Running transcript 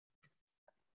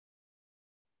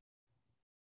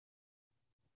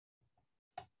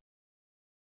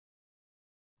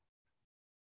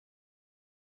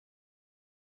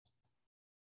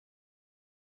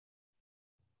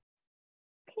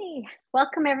Okay,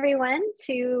 welcome everyone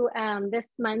to this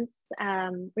month's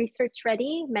Research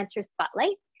Ready Mentor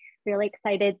Spotlight. Really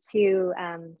excited to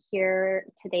hear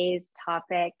today's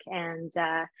topic, and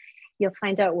you'll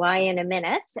find out why in a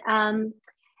minute.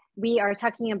 We are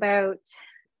talking about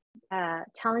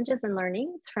challenges and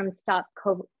learnings from Stop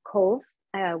Cove,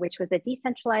 which was a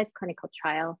decentralized clinical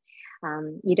trial.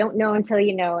 You don't know until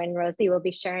you know, and Rosie will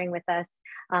be sharing with us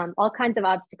all kinds of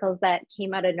obstacles that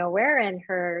came out of nowhere and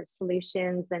her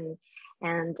solutions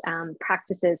and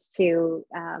practices to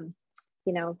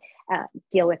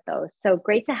deal with those. So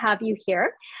great to have you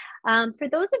here. For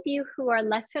those of you who are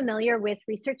less familiar with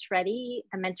Research Ready,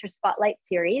 a Mentor Spotlight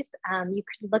series, you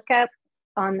can look up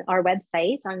on our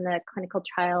website, on the Clinical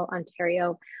Trial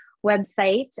Ontario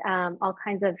website, all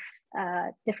kinds of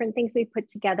different things we put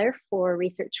together for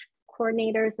research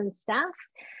coordinators and staff.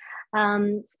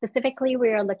 Specifically,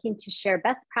 we are looking to share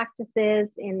best practices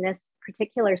in this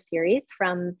particular series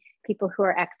from people who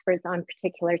are experts on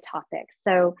particular topics.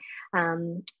 So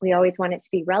we always want it to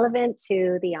be relevant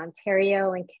to the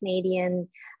Ontario and Canadian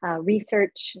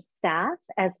research staff,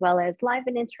 as well as live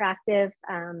and interactive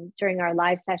during our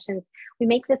live sessions. We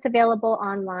make this available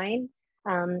online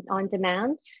on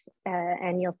demand,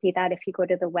 and you'll see that if you go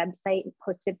to the website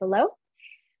posted below.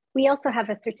 We also have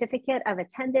a certificate of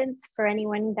attendance for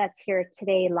anyone that's here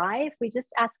today live. We just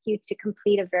ask you to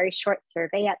complete a very short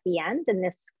survey at the end, and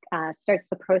this starts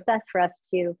the process for us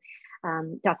to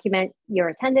document your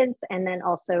attendance and then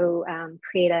also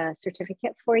create a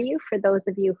certificate for you for those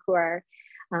of you who are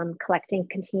collecting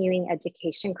continuing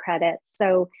education credits.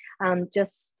 So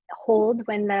just hold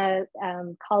when the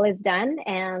call is done,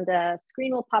 and a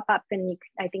screen will pop up, and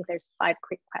I think there's 5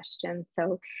 quick questions.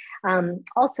 So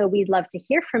also we'd love to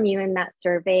hear from you in that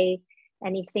survey,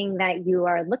 anything that you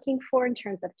are looking for in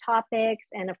terms of topics,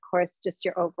 and of course just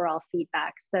your overall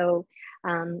feedback. So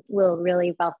we'll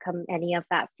really welcome any of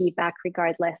that feedback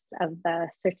regardless of the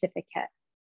certificate.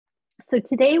 So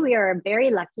today we are very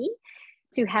lucky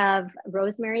to have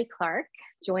Rosemarie Clarke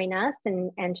join us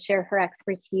and share her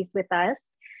expertise with us.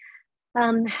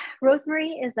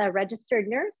 Rosemarie is a registered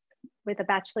nurse with a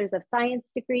Bachelor's of Science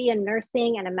degree in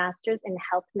nursing and a Master's in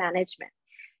health management.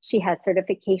 She has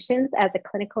certifications as a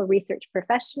clinical research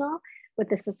professional with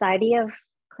the Society of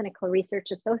Clinical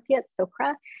Research Associates,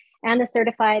 SOCRA, and a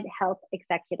certified health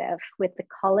executive with the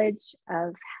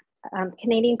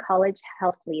Canadian College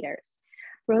Health Leaders.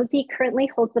 Rosie currently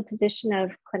holds the position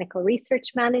of clinical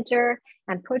research manager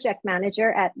and project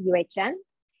manager at UHN.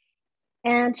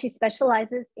 And she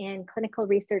specializes in clinical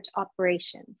research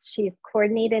operations. She's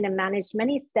coordinated and managed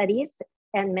many studies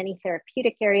and many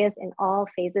therapeutic areas in all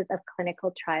phases of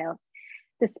clinical trials.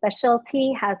 This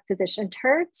specialty has positioned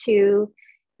her to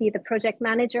be the project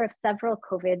manager of several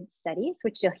COVID studies,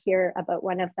 which you'll hear about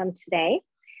one of them today.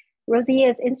 Rosie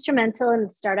is instrumental in the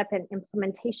startup and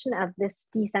implementation of this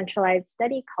decentralized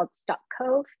study called Stop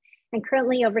Cove, and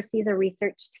currently oversees a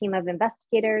research team of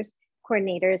investigators,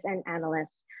 coordinators, and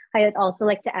analysts. I would also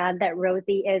like to add that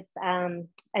Rosie is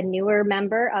a newer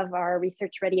member of our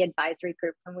Research Ready Advisory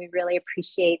Group, and we really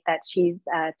appreciate that she's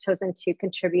chosen to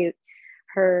contribute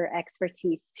her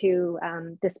expertise to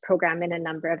this program in a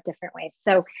number of different ways.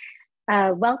 So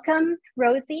welcome,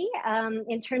 Rosie.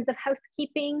 In terms of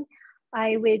housekeeping,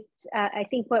 I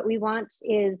think what we want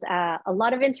is a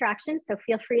lot of interaction, so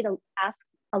feel free to ask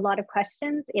a lot of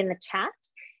questions in the chat.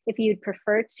 If you'd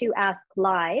prefer to ask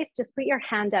live, just put your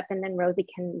hand up and then Rosie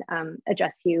can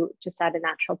address you just at a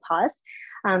natural pause.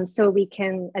 So we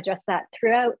can address that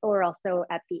throughout, or also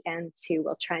at the end too.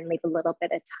 We'll try and leave a little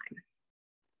bit of time.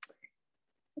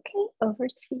 Okay, over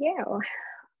to you.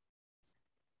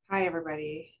 Hi,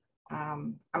 everybody.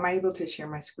 Am I able to share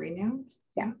my screen now?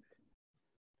 Yeah.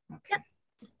 Okay.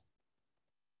 Yeah.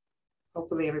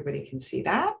 Hopefully everybody can see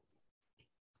that.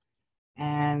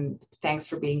 And thanks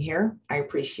for being here. I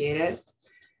appreciate it.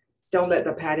 Don't let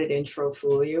the padded intro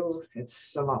fool you.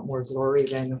 It's a lot more glory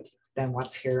than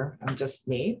what's here. I'm just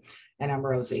me, and I'm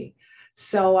Rosie.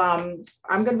 So I'm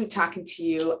going to be talking to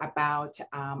you about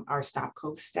our Stop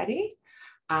Cove study.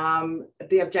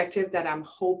 The objective that I'm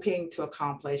hoping to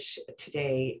accomplish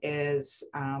today is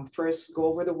first go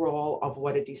over the role of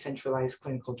what a decentralized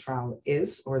clinical trial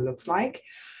is or looks like.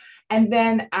 And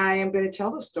then I am going to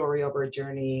tell the story of our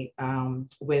journey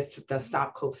with the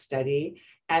Stop Cove study,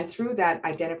 and through that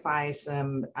identify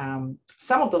some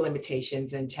of the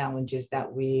limitations and challenges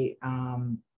that we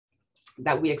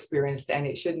experienced. And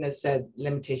it shouldn't have said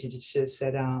limitations; it should have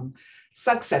said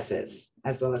successes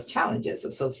as well as challenges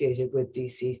associated with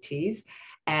DCTs.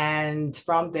 And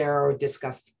from there,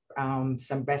 discuss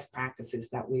some best practices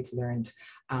that we've learned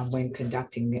when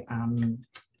conducting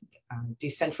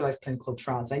decentralized clinical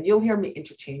trials. And you'll hear me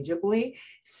interchangeably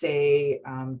say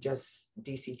just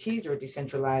DCTs or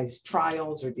decentralized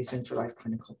trials or decentralized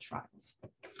clinical trials.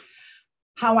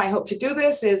 How I hope to do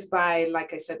this is by,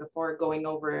 like I said before, going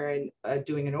over and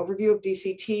doing an overview of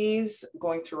DCTs,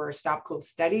 going through our StopCo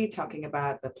study, talking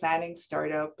about the planning,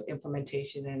 startup,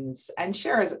 implementation, and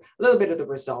share a little bit of the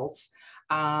results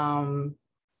of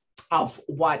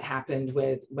what happened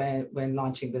with when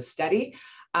launching the study,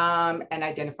 and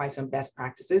identify some best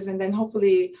practices. And then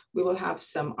hopefully we will have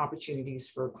some opportunities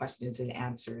for questions and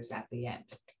answers at the end.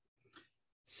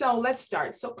 So let's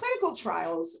start. So clinical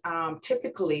trials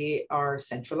typically are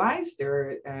centralized.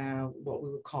 They're what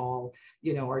we would call,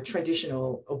 our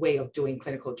traditional way of doing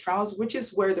clinical trials, which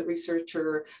is where the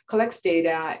researcher collects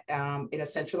data in a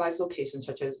centralized location,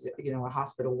 such as, a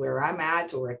hospital where I'm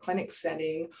at, or a clinic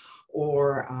setting,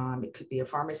 or it could be a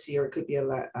pharmacy, or it could be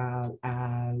a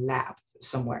lab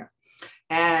somewhere.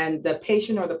 And the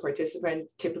patient or the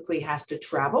participant typically has to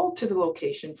travel to the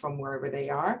location from wherever they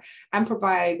are and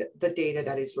provide the data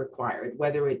that is required,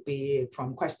 whether it be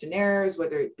from questionnaires,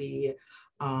 whether it be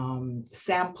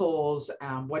samples,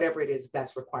 whatever it is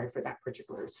that's required for that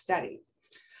particular study.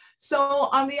 So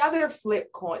on the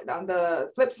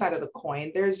flip side of the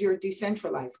coin, there's your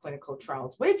decentralized clinical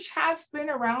trials, which has been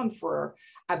around for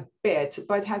a bit,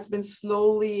 but has been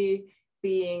slowly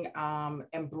being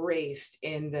embraced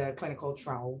in the clinical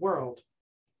trial world,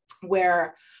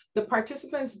 where the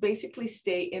participants basically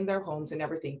stay in their homes and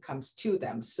everything comes to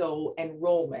them. So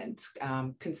enrollment,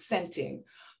 consenting,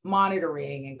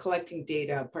 monitoring, and collecting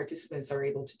data, participants are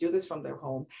able to do this from their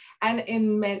home. And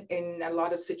in a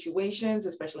lot of situations,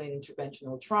 especially in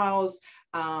interventional trials,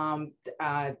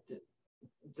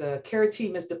 the care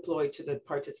team is deployed to the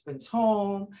participant's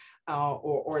home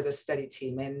or the study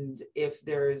team. And if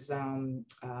there's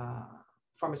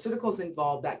pharmaceuticals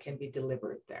involved, that can be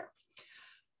delivered there.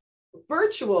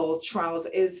 Virtual trials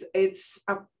it's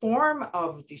a form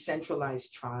of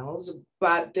decentralized trials,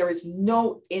 but there is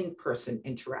no in-person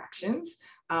interactions.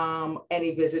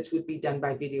 Any visits would be done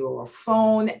by video or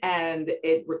phone, and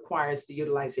it requires the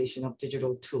utilization of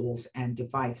digital tools and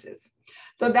devices.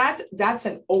 So that's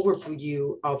an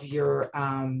overview of your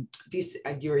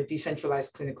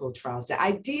decentralized clinical trials. The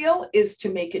ideal is to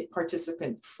make it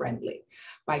participant friendly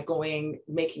by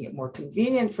making it more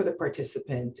convenient for the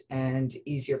participant and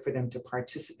easier for them to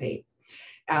participate.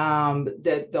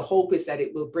 The hope is that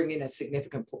it will bring in a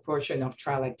significant proportion of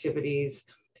trial activities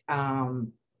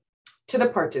to the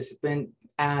participant,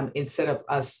 instead of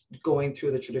us going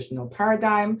through the traditional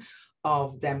paradigm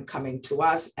of them coming to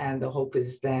us. And the hope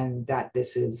is then that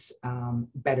this is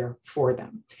better for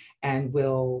them and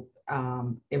will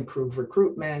improve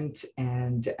recruitment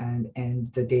and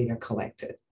the data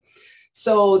collected.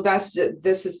 So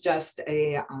this is just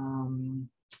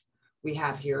we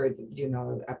have here, a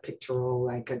pictorial,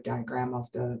 like a diagram of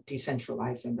the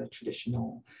decentralized and the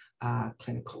traditional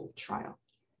clinical trial.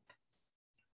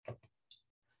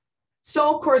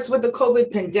 So of course, with the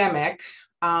COVID pandemic,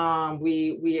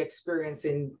 we experienced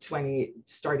we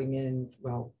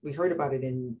heard about it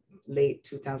in late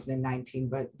 2019,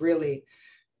 but really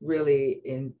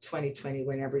in 2020,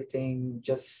 when everything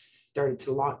just started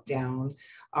to lock down,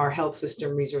 our health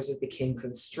system resources became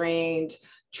constrained.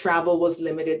 Travel was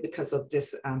limited because of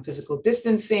this physical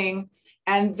distancing.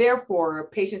 And therefore,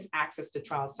 patients' access to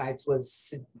trial sites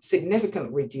was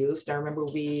significantly reduced. I remember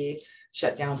we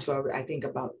shut down to, I think,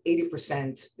 about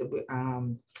 80%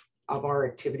 of our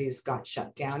activities got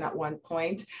shut down at one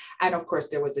point. And of course,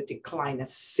 there was a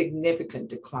significant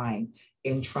decline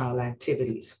in trial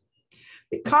activities.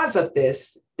 Because of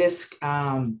this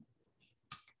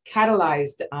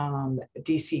catalyzed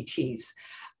DCTs.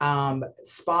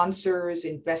 Sponsors,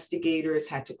 investigators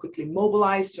had to quickly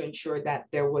mobilize to ensure that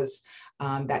there was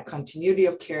that continuity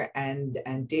of care and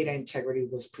data integrity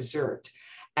was preserved.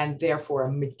 And therefore,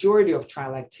 a majority of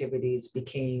trial activities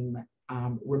became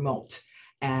remote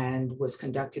and was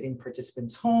conducted in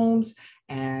participants' homes.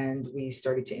 And we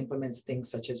started to implement things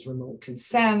such as remote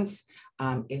consents,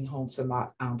 in-home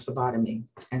phlebotomy,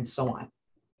 and so on.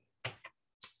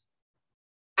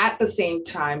 At the same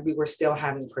time, we were still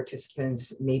having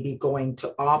participants maybe going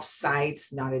to off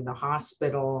sites, not in the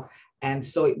hospital. And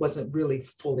so it wasn't really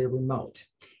fully remote.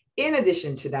 In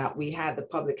addition to that, we had the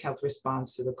public health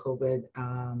response to the COVID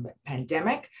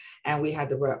pandemic, and we had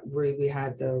the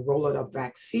rollout of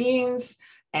vaccines.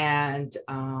 And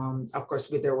of course,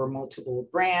 there were multiple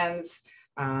brands,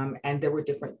 and there were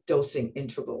different dosing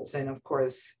intervals. And of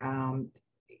course,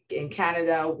 in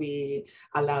Canada, we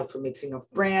allowed for mixing of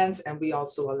brands, and we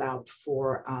also allowed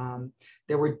for,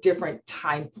 there were different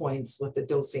time points with the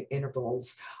dosing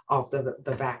intervals of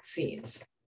the vaccines.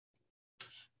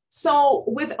 So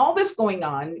with all this going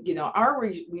on, we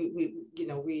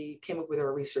came up with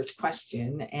our research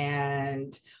question,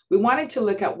 and we wanted to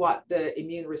look at what the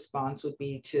immune response would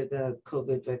be to the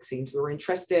COVID vaccines. We were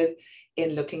interested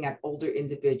in looking at older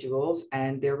individuals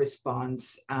and their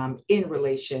response in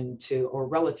relation to or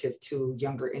relative to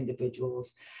younger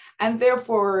individuals. And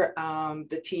therefore,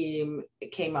 the team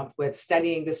came up with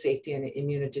studying the safety and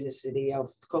immunogenicity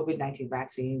of COVID-19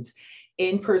 vaccines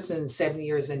in persons 70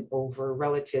 years and over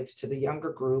relative to the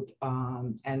younger group.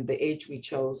 And the age we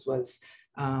chose was,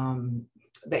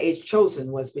 the age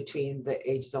chosen was between the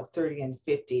ages of 30 and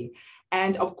 50.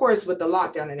 And of course, with the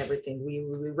lockdown and everything, we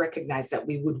recognized that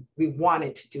we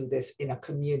wanted to do this in a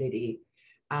community,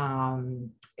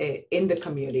 in the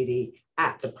community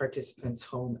at the participants'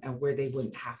 home, and where they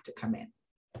wouldn't have to come in.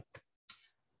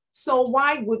 So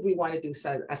why would we want to do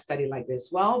a study like this?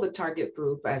 Well, the target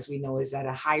group, as we know, is at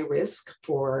a high risk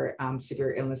for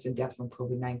severe illness and death from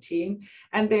COVID-19,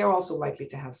 and they are also likely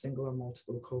to have single or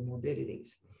multiple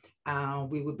comorbidities.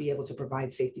 We would be able to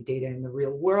provide safety data in the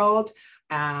real world.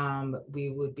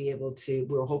 We would be able to,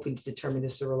 we're hoping to determine the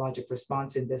serologic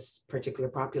response in this particular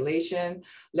population,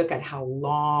 look at how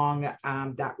long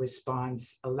that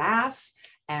response lasts,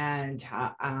 and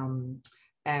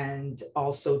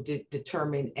also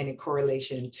determine any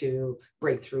correlation to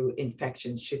breakthrough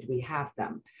infections should we have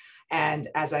them. And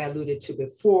as I alluded to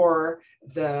before,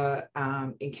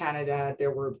 in Canada,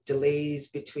 there were delays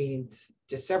between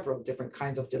several different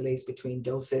kinds of delays between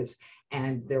doses.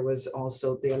 And there was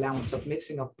also the allowance of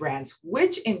mixing of brands,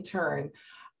 which in turn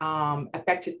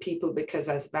affected people, because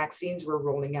as vaccines were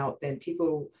rolling out, then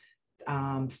people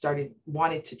who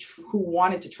wanted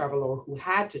to travel or who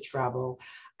had to travel,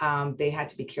 they had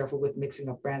to be careful with mixing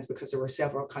of brands, because there were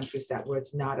several countries that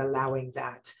was not allowing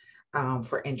that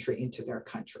for entry into their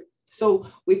country. So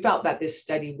we felt that this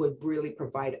study would really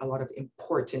provide a lot of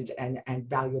important and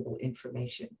valuable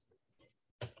information.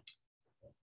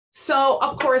 So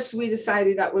of course, we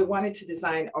decided that we wanted to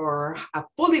design a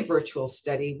fully virtual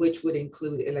study, which would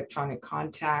include electronic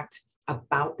contact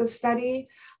about the study.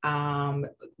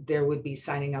 There would be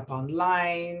signing up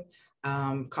online,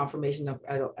 confirmation of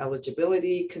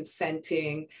eligibility,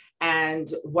 consenting, and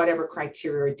whatever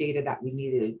criteria or data that we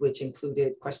needed, which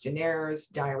included questionnaires,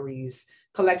 diaries,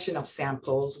 collection of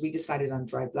samples. We decided on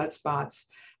dried blood spots,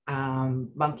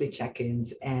 monthly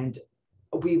check-ins, and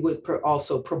we would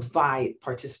also provide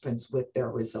participants with their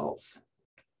results.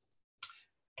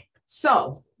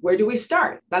 So where do we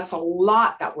start? That's a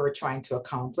lot that we're trying to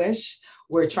accomplish.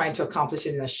 We're trying to accomplish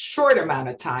it in a short amount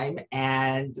of time,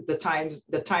 and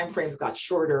the time frames got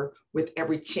shorter with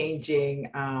every changing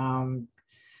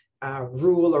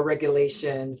rule or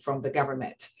regulation from the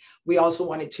government. We also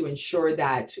wanted to ensure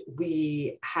that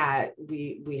we were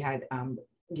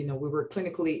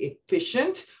clinically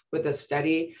efficient with the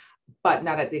study, but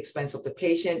not at the expense of the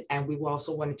patient. And we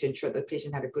also wanted to ensure the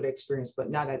patient had a good experience, but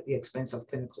not at the expense of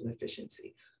clinical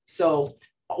efficiency. So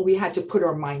we had to put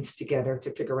our minds together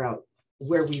to figure out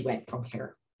where we went from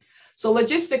here. So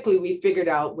logistically, we figured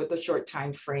out with a short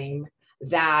time frame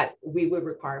that we would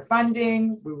require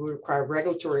funding, we would require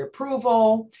regulatory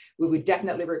approval, we would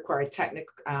definitely require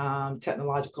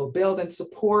technological build and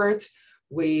support.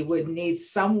 We would need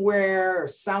somewhere or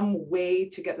some way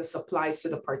to get the supplies to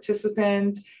the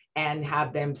participant and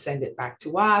have them send it back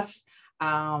to us.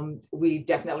 We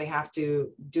definitely have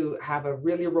to have a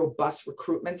really robust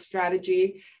recruitment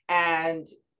strategy. And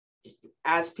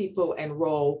as people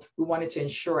enroll, we wanted to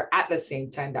ensure at the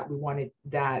same time that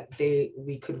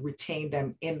we could retain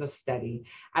them in the study.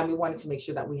 And we wanted to make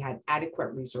sure that we had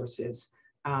adequate resources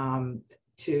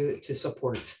to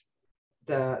support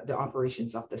the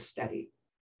operations of the study.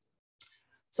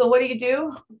 So what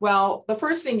do? Well, the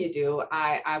first thing you do,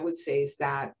 I would say, is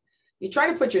that you try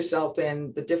to put yourself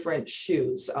in the different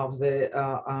shoes of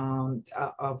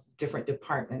of different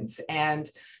departments, and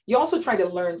you also try to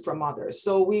learn from others.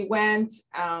 So we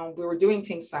were doing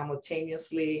things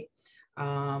simultaneously.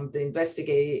 Our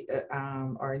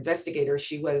investigator,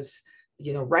 she was,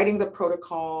 writing the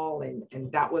protocol,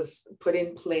 and that was put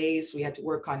in place. We had to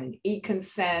work on an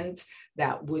e-consent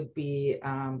that would be,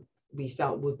 we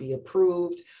felt would be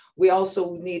approved. We also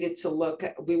wanted to look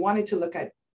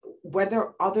at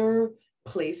whether other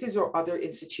places or other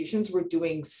institutions were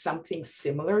doing something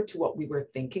similar to what we were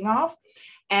thinking of.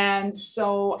 And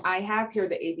so I have here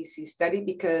the ABC study,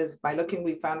 because by looking,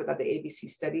 we found out that the ABC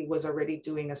study was already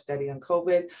doing a study on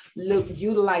COVID,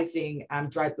 utilizing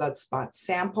dried blood spot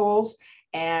samples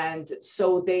And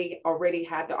so they already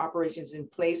had the operations in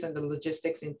place and the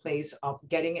logistics in place of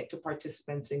getting it to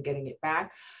participants and getting it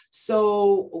back.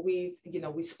 So we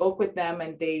spoke with them,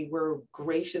 and they were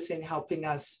gracious in helping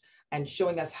us and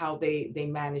showing us how they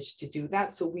managed to do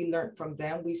that. So we learned from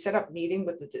them. We set up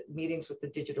meetings with the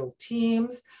digital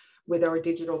teams, with our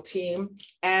digital team.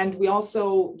 And we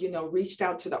also, reached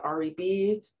out to the REB.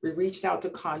 We reached out to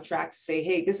contracts to say,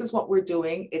 hey, this is what we're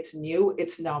doing. It's new,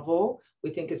 it's novel. We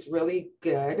think it's really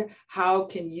good. How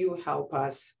can you help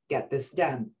us get this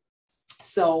done?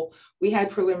 So we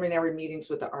had preliminary meetings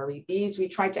with the REBs. We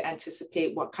tried to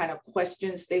anticipate what kind of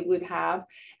questions they would have,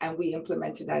 and we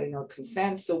implemented that in our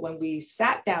consent. So when we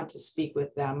sat down to speak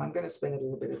with them, I'm going to spend a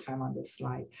little bit of time on this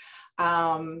slide.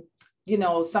 Some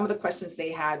of the questions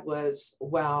they had was,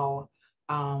 well,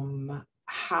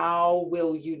 how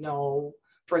will you know,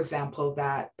 for example,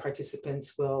 that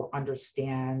participants will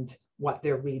understand what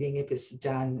they're reading if it's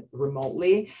done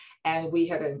remotely? And we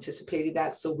had anticipated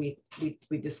that. So we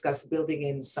discussed building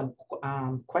in some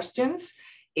questions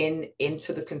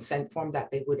into the consent form that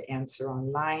they would answer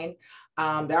online.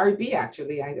 The REB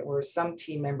actually, or some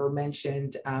team member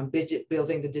mentioned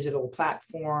building the digital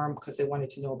platform because they wanted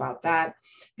to know about that.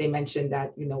 They mentioned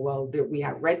that, we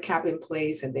have REDCap in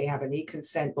place and they have an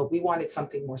e-consent, but we wanted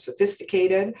something more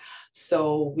sophisticated.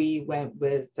 So we went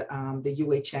with the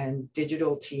UHN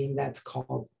digital team that's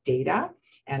called Data.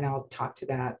 And I'll talk to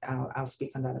that. I'll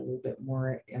speak on that a little bit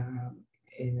more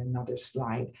in another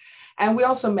slide. And we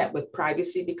also met with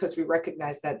privacy because we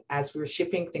recognize that as we're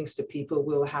shipping things to people,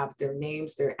 we'll have their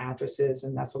names, their addresses,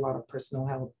 and that's a lot of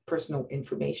personal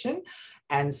information.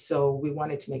 And so we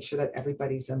wanted to make sure that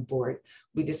everybody's on board.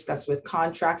 We discussed with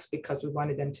contracts because we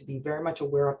wanted them to be very much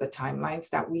aware of the timelines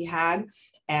that we had,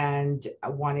 and I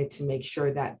wanted to make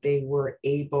sure that they were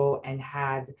able and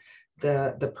had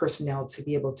the personnel to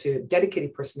be able to,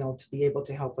 dedicated personnel to be able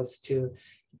to help us to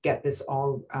get this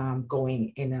all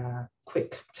going in a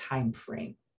quick time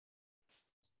frame.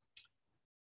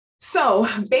 So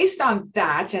based on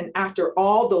that, and after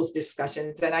all those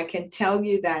discussions, and I can tell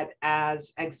you that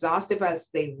as exhaustive as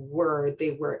they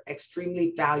were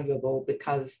extremely valuable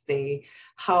because they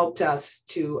helped us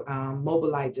to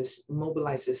mobilize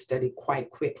this study quite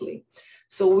quickly.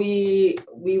 So we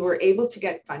were able to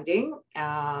get funding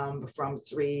from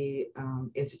 3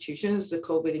 institutions: the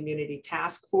COVID Immunity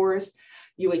Task Force,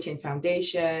 UHN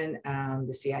Foundation,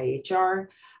 the CIHR.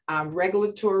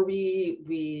 Regulatory,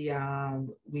 we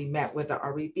met with the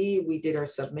REB, we did our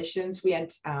submissions, we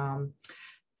answered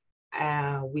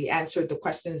the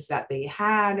questions that they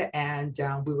had, and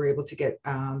we were able to get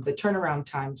the turnaround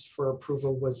times for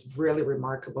approval was really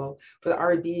remarkable. For the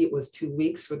REB, it was 2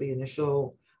 weeks for the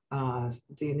initial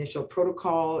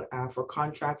protocol. For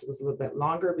contracts, it was a little bit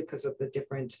longer because of the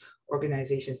different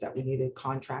organizations that we needed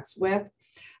contracts with.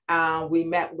 We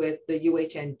met with the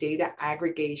UHN data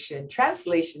aggregation,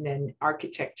 translation, and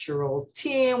architectural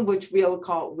team,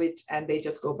 and they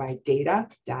just go by data,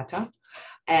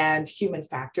 and human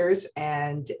factors.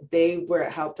 And they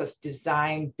helped us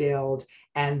design, build,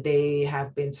 and they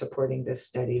have been supporting this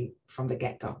study from the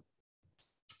get-go.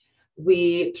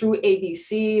 Through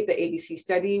ABC, the ABC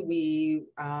study, we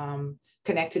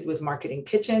connected with Marketing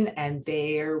Kitchen, and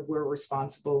they were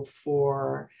responsible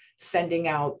for sending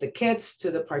out the kits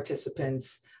to the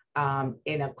participants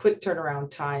in a quick turnaround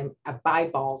time by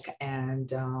bulk.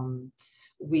 And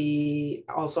we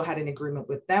also had an agreement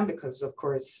with them because, of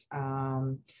course,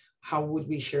 how would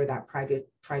we share that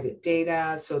private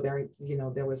data? So there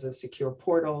was a secure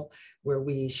portal where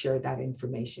we shared that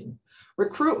information.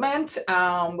 Recruitment,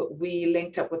 we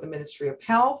linked up with the Ministry of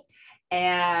Health.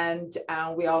 And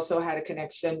we also had a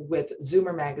connection with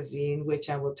Zoomer magazine, which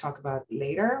I will talk about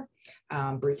later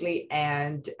briefly.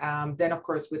 And then, of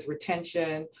course, with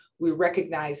retention, we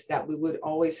recognized that we would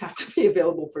always have to be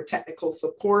available for technical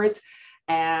support,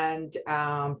 and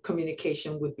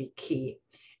communication would be key.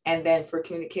 And then for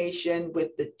communication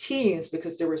with the teams,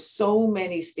 because there were so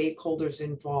many stakeholders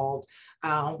involved,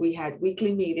 we had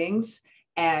weekly meetings.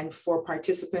 And for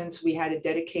participants, we had a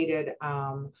dedicated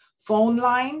phone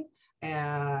line,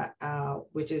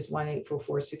 which is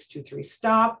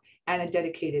 1-844-623-STOP, and a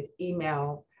dedicated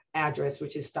email address,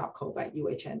 which is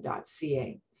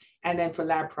stopcove@uhn.ca. And then for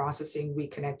lab processing, we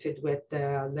connected with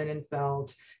the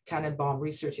Linenfeld Tannenbaum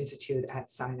Research Institute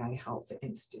at Sinai Health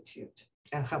Institute,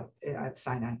 at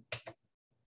Sinai.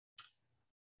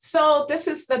 So this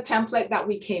is the template that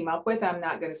we came up with. I'm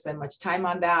not going to spend much time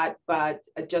on that, but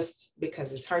just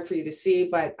because it's hard for you to see,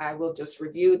 but I will just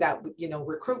review that.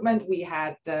 Recruitment, we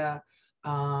had the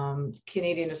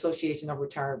Canadian Association of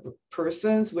Retired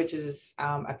Persons, which is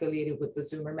affiliated with the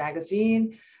Zoomer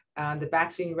magazine. the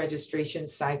vaccine registration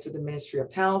sites with the Ministry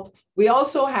of Health. We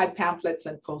also had pamphlets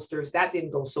and posters. That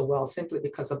didn't go so well simply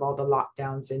because of all the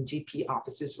lockdowns and GP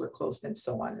offices were closed and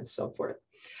so on and so forth.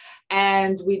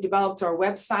 And we developed our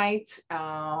website.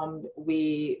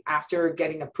 After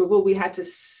getting approval, we had to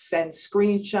send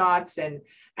screenshots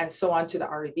and so on to the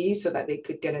REB so that they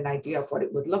could get an idea of what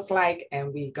it would look like.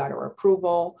 And we got our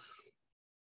approval.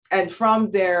 And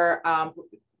from there,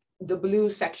 the blue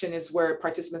section is where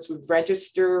participants would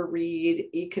register, read,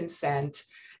 e-consent,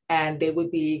 and they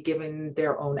would be given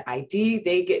their own ID.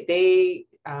 They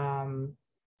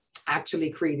actually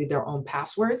created their own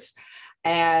passwords.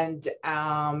 And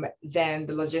then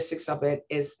the logistics of it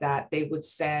is that they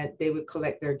would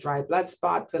collect their dry blood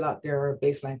spot, fill out their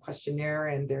baseline questionnaire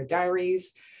and their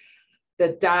diaries.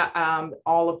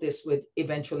 All of this would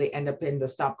eventually end up in the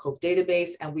StopCoV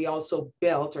database. And we also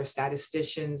built, one of our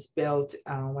statisticians built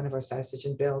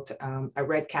a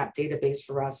REDCap database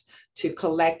for us to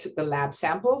collect the lab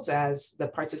samples as the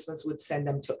participants would send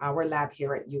them to our lab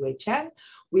here at UHN.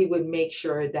 We would make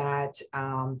sure that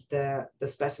the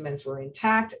specimens were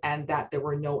intact and that there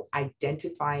were no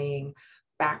identifying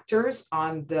factors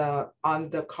on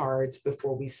the cards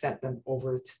before we sent them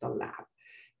over to the lab.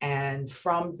 And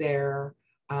from there,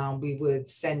 we would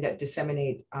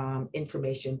disseminate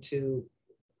information to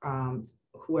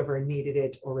whoever needed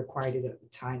it or required it at the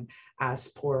time, as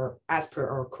per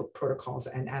our protocols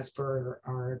and as per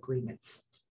our agreements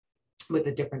with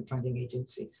the different funding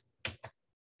agencies.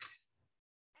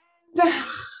 And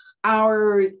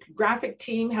our graphic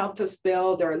team helped us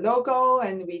build our logo,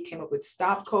 and we came up with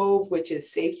StopCoV, which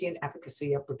is safety and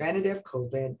efficacy of preventative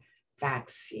COVID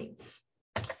vaccines.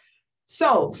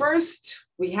 So first,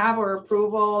 we have our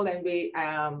approval, and we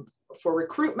for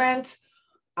recruitment.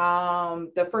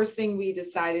 The first thing we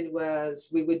decided was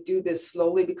we would do this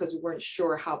slowly because we weren't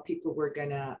sure how people were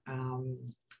gonna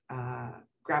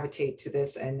gravitate to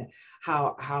this and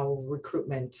how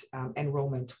recruitment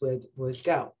enrollment would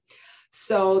go.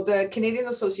 So the Canadian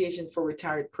Association for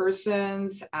Retired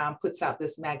Persons puts out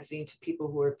this magazine to people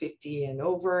who are 50 and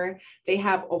over. They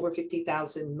have over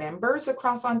 50,000 members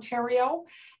across Ontario.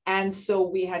 And so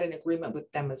we had an agreement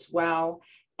with them as well.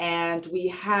 And we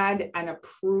had an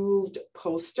approved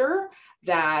poster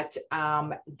that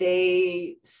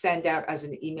they send out as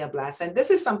an email blast. And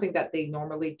this is something that they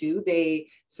normally do. They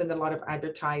send a lot of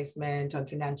advertisement on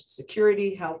financial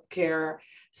security, healthcare,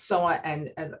 so on,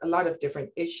 and a lot of different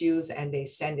issues. And they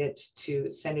send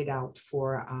it out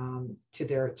for to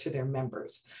their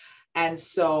members. And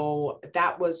so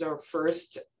that was our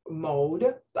first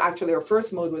mode. Actually, our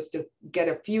first mode was to get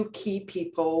a few key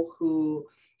people who,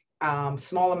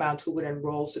 small amount, who would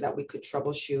enroll so that we could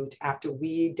troubleshoot after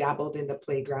we dabbled in the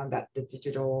playground that the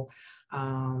digital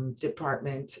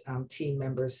department team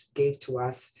members gave to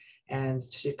us, and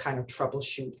to kind of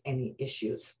troubleshoot any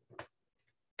issues.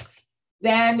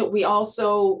 Then we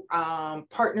also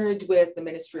partnered with the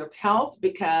Ministry of Health,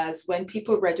 because when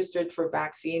people registered for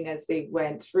vaccine, as they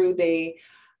went through,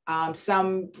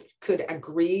 some could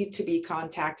agree to be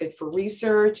contacted for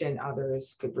research and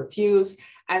others could refuse.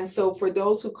 And so for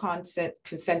those who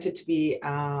consented to be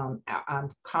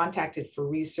contacted for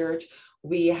research,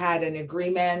 we had an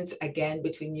agreement, again,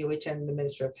 between UHN and the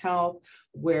Ministry of Health,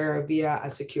 where via a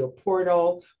secure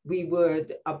portal, we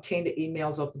would obtain the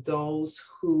emails of those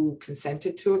who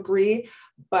consented to agree,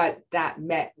 but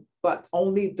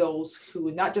only those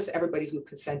who, not just everybody who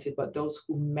consented, but those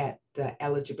who met the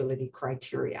eligibility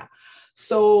criteria.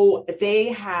 So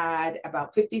they had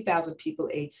about 50,000 people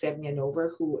aged 70 and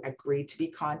over who agreed to be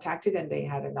contacted, and they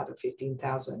had another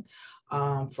 15,000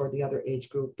 for the other age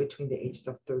group between the ages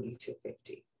of 30 to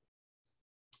 50.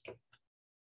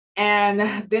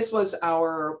 And this was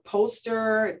our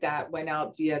poster that went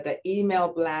out via the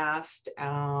email blast.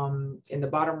 In the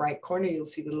bottom right corner, you'll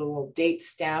see the little date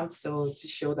stamp. So to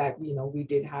show that, we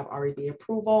did have REB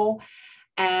approval.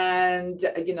 And,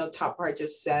 top part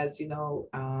just says,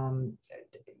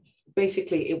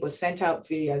 basically it was sent out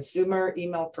via Zoomer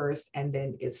email first, and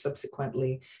then is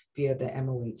subsequently via the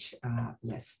MOH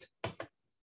list.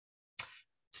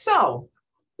 So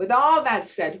with all that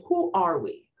said, who are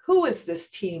we? Who is this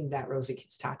team that Rosie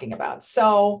keeps talking about?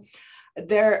 So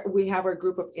there we have our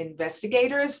group of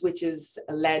investigators, which is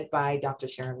led by Dr.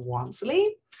 Sharon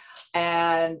Walmsley.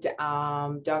 And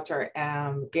Dr.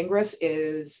 Gingras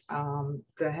is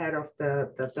the head of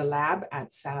the lab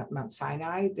at Mount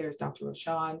Sinai. There's Dr.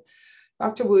 Roshan,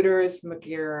 Dr. Wooters,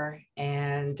 McGear,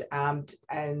 and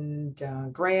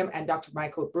Graham, and Dr.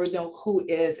 Michael Brudno, who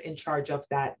is in charge of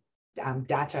that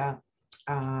data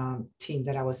team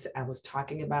that I was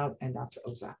talking about, and Dr.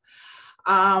 Oza.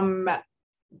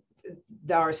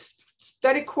 Our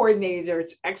study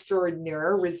coordinators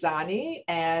extraordinaire, Rosemarie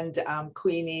and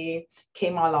Queenie,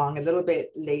 came along a little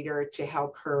bit later to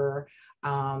help her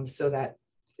so that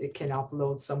it can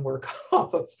offload some work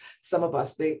off of some of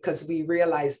us, because we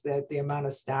realized that the amount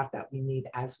of staff that we need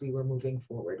as we were moving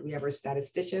forward. We have our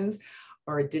statisticians,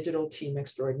 our digital team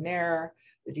extraordinaire,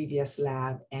 the DVS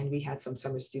lab, and we had some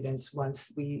summer students.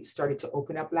 Once we started to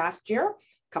open up last year, a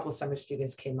couple of summer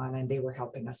students came on and they were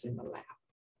helping us in the lab.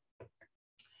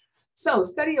 So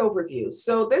study overview.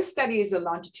 So this study is a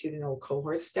longitudinal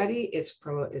cohort study. It's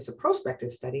a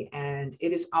prospective study, and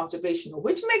it is observational,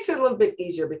 which makes it a little bit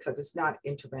easier because it's not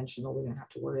interventional. We don't have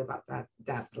to worry about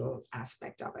that little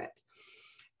aspect of it.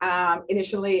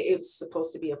 Initially, it's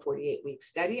supposed to be a 48-week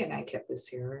study, and I kept this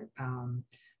here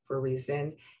for a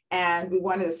reason. And we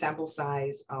wanted a sample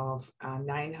size of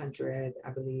 900, I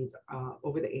believe,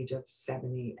 over the age of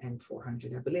 70 and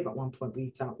 400. I believe at one point we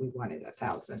thought we wanted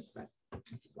 1,000, but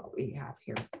that's what we have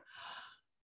here.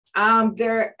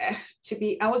 To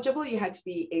be eligible, you had to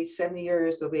be age 70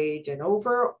 years of age and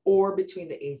over, or between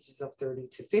the ages of 30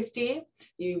 to 50.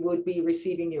 You would be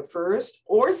receiving your first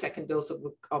or second dose of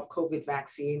COVID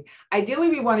vaccine. Ideally,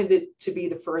 we wanted it to be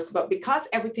the first, but because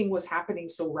everything was happening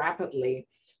so rapidly,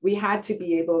 we had to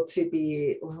be able to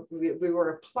be, we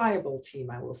were a pliable team,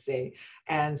 I will say.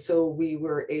 And so we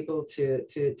were able to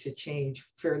change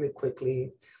fairly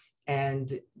quickly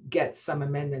and get some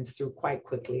amendments through quite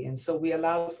quickly. And so we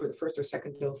allowed for the first or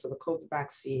second dose of a COVID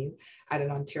vaccine at an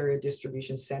Ontario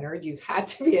distribution center. You had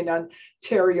to be an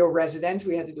Ontario resident.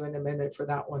 We had to do an amendment for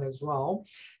that one as well.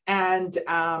 And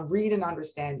read and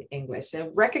understand English.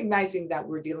 And recognizing that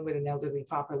we're dealing with an elderly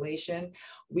population,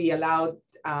 we allowed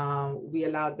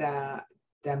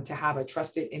them to have a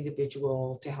trusted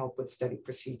individual to help with study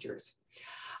procedures.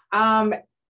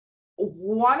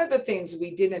 One of the things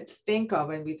we didn't think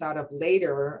of and we thought of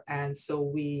later, and so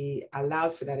we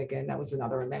allowed for that again, that was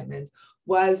another amendment,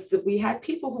 was that we had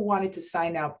people who wanted to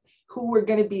sign up who were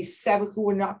going to be who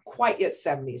were not quite yet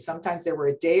 70. Sometimes they were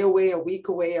a day away, a week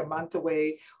away, a month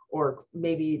away, or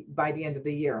maybe by the end of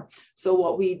the year. So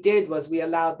what we did was we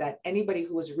allowed that anybody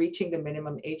who was reaching the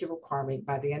minimum age of requirement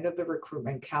by the end of the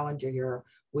recruitment calendar year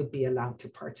would be allowed to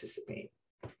participate.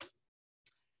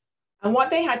 And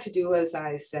what they had to do, as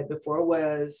I said before,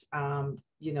 was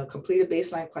complete a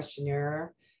baseline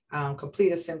questionnaire,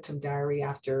 complete a symptom diary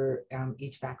after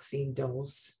each vaccine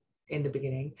dose in the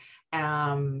beginning,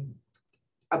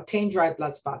 obtain dried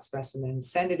blood spot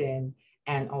specimens, send it in,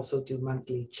 and also do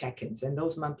monthly check-ins. And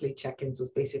those monthly check-ins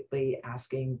was basically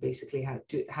asking,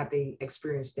 have they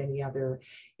experienced any other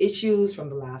issues from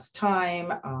the last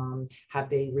time? Have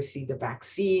they received a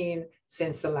vaccine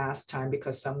since the last time?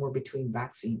 Because some were between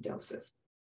vaccine doses.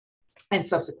 And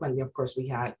subsequently, of course, we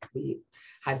had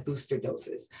booster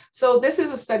doses. So this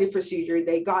is a study procedure.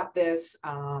 They got this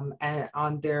on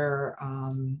their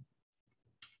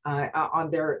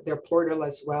portal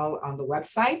as well on the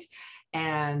website.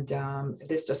 And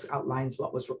this just outlines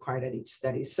what was required at each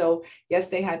study. So yes,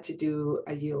 they had to do,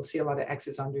 you'll see a lot of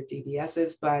X's on their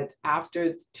DBSs, but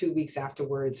after 2 weeks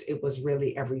afterwards, it was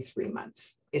really every 3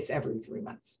 months. It's every 3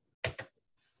 months.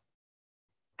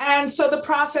 And so the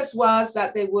process was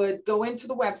that they would go into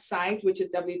the website, which is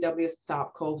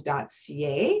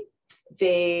www.stopcov.ca.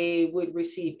 They would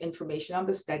receive information on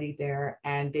the study there,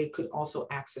 and they could also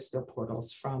access their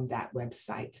portals from that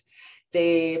website.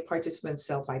 The participants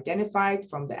self-identified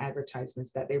from the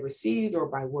advertisements that they received or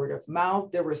by word of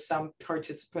mouth. There were some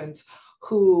participants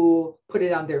who put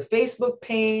it on their Facebook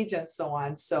page and so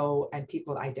on. And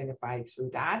people identified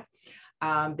through that.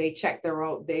 They checked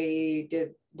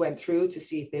went through to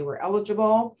see if they were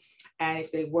eligible. And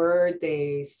if they were,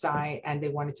 they signed and they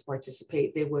wanted to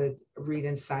participate, they would read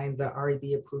and sign the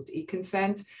REB approved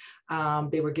e-consent.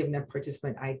 They were given a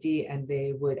participant ID and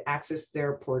they would access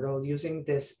their portal using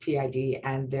this PID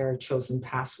and their chosen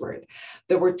password.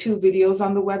 There were 2 videos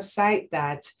on the website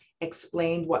that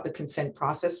explained what the consent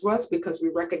process was, because we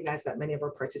recognized that many of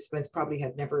our participants probably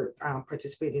had never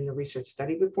participated in a research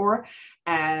study before.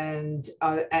 And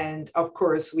of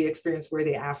course, we experienced where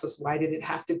they asked us, why did it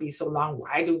have to be so long?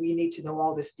 Why do we need to know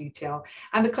all this detail?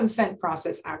 And the consent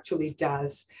process actually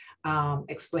does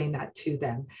explain that to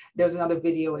them. There's another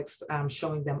video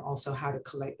showing them also how to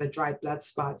collect the dried blood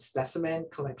spot specimen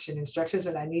collection instructions.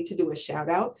 And I need to do a shout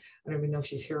out. I don't even know if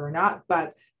she's here or not,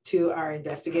 but to our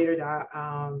investigator,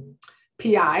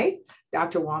 PI,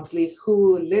 Dr. Walmsley,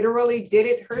 who literally did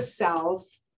it herself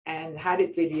and had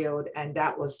it videoed. And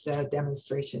that was the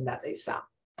demonstration that they saw.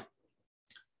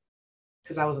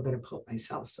 Because I wasn't going to poke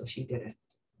myself, so she did it.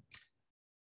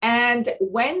 And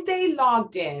when they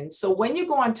logged in, so when you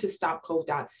go on to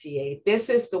stopcov.ca, this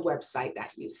is the website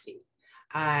that you see.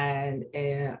 And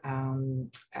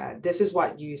this is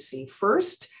what you see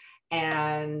first.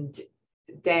 And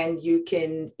then you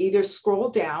can either scroll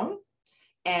down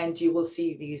and you will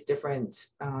see these different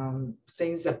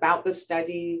things about the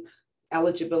study,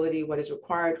 eligibility, what is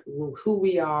required, who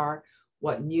we are,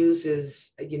 what news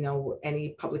is,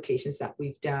 any publications that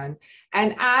we've done.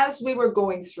 And as we were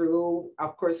going through,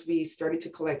 of course, we started to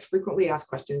collect frequently asked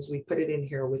questions. We put it in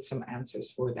here with some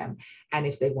answers for them and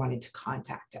if they wanted to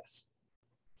contact us.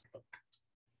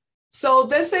 So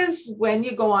this is when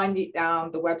you go on the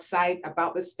website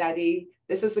about the study.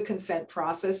 This is the consent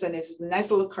process, and it's a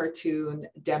nice little cartoon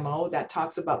demo that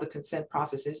talks about the consent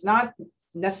process. It's not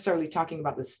necessarily talking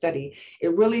about the study.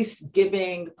 It really is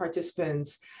giving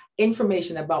participants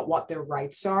information about what their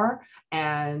rights are,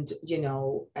 and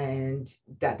and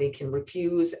that they can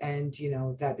refuse, and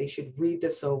that they should read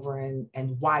this over,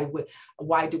 and why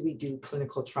do we do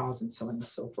clinical trials, and so on and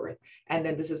so forth. And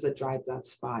then this is a dry blood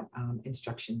spot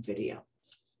instruction video.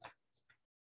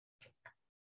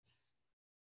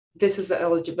 This is the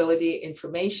eligibility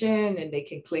information, and they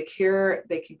can click here.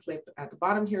 They can click at the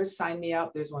bottom here, sign me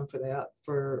up. There's one for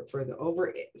the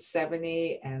over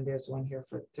 70, and there's one here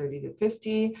for 30 to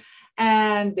 50.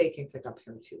 And they can click up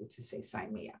here too to say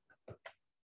sign me up.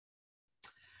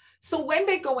 So when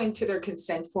they go into their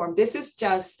consent form, this is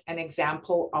just an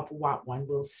example of what one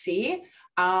will see.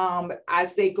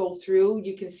 As they go through,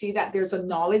 you can see that there's a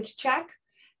knowledge check.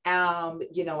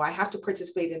 I have to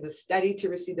participate in the study to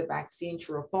receive the vaccine,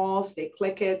 true or false. They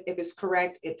click it. If it's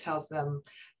correct, it tells them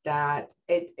that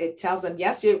it tells them,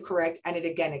 yes, you're correct. And it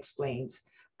again explains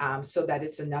so that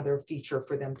it's another feature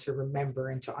for them to remember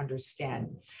and to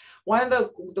understand. One of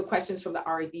the questions from the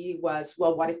REB was,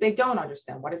 well, what if they don't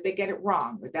understand? What if they get it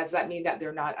wrong? Does that mean that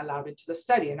they're not allowed into the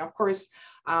study? And of course,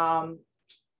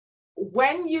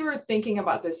 when you're thinking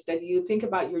about this study, you think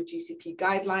about your GCP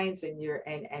guidelines and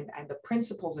and the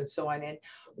principles and so on. And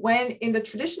when in the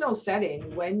traditional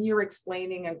setting, when you're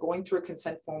explaining and going through a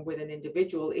consent form with an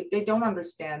individual, if they don't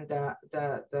understand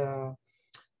the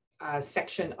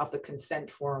section of the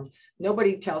consent form,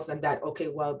 nobody tells them that, okay,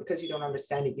 well, because you don't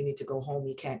understand it, you need to go home,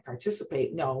 you can't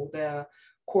participate. No, the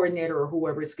coordinator or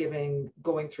whoever is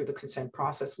going through the consent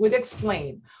process would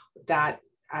explain that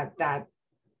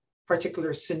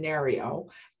particular scenario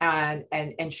and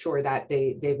ensure that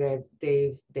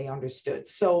they understood.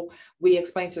 So we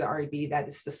explained to the REB that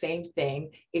it's the same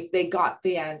thing. If they got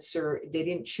the answer, they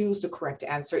didn't choose the correct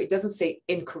answer. It doesn't say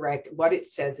incorrect. What it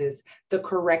says is the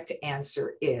correct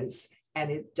answer is,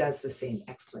 and it does the same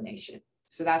explanation.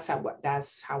 So that's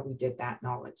how we did that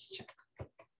knowledge check.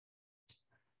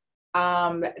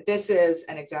 This is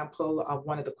an example of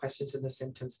one of the questions in the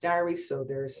symptoms diary. So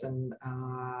there's some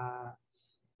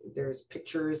there's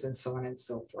pictures and so on and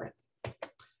so forth.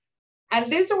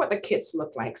 And these are what the kits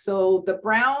look like. So the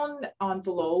brown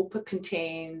envelope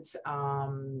contains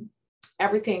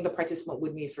everything the participant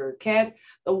would need for a kit.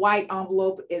 The white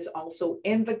envelope is also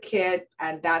in the kit,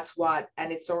 and that's what,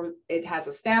 and it has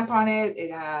a stamp on it.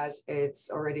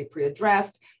 It's already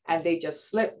pre-addressed, and they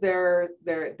just slip their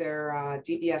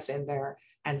DBS in there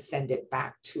and send it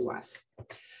back to us.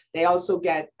 They also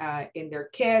get in their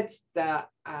kits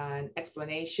an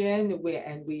explanation,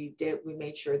 we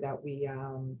made sure that we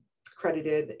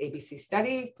credited ABC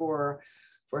Study for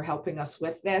helping us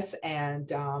with this.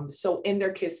 And so in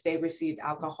their kits, they received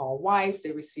alcohol wipes,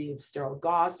 they received sterile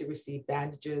gauze, they received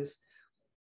bandages,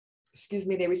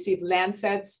 they received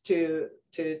lancets to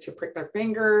prick their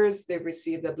fingers, they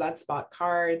received the blood spot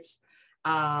cards,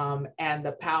 and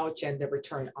the pouch and the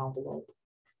return envelope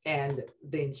and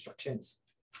the instructions.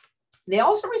 They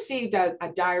also received a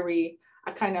diary,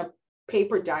 a kind of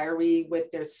paper diary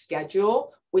with their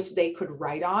schedule, which they could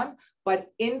write on, but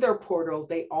in their portal,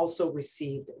 they also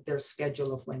received their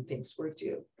schedule of when things were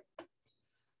due.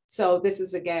 So this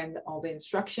is, again, all the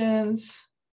instructions.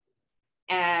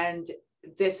 And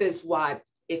this is what,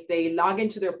 if they log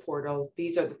into their portal,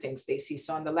 these are the things they see.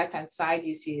 So on the left-hand side,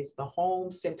 you see is the home,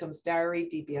 symptoms diary,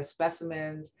 DBS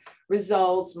specimens,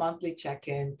 results, monthly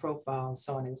check-in, profile,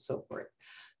 so on and so forth.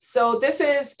 So this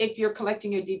is, if you're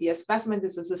collecting your DBS specimen,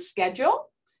 this is a schedule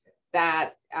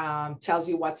that tells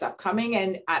you what's upcoming.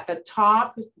 And at the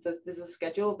top, this is a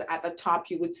schedule, at the top,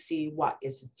 you would see what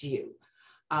is due.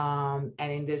 And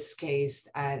in this case,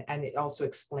 and it also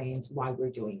explains why we're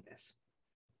doing this.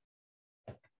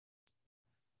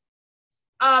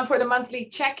 For the monthly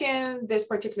check-in, this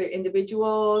particular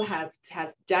individual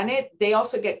has done it. They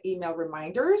also get email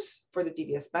reminders for the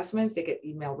DBS specimens. They get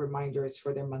email reminders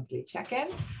for their monthly check-in,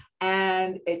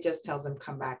 and it just tells them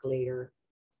come back later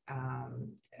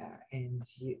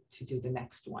to do the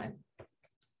next one.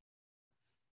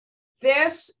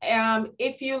 This,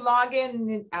 if you log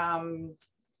in,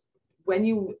 when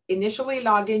you initially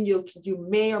log in, you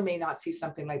may or may not see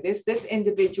something like this. This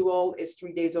individual is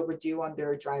 3 days overdue on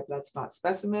their dry blood spot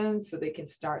specimen, so they can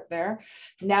start there.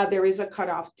 Now there is a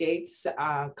cutoff dates,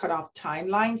 cutoff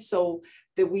timeline. So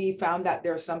that we found that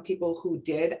there are some people who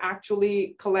did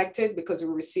actually collect it because we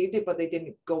received it, but they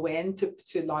didn't go in to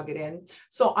log it in.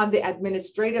 So on the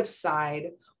administrative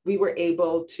side, we were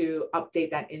able to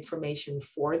update that information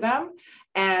for them.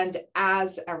 And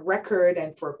as a record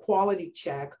and for a quality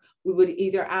check, we would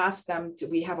either ask them, do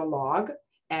we have a log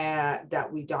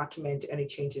that we document any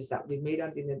changes that we made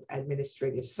on the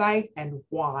administrative site and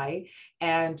why.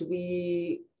 And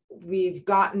we've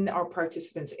gotten our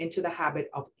participants into the habit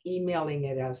of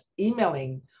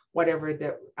emailing whatever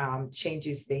the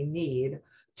changes they need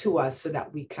to us, so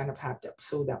that we kind of have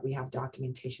we have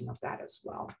documentation of that as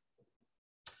well.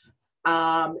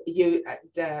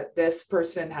 This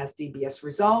person has DBS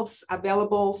results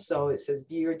available, so it says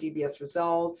view your DBS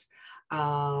results.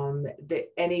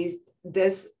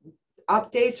 This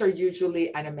updates are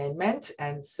usually an amendment,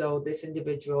 and so this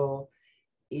individual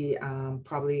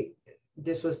probably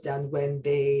this was done when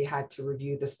they had to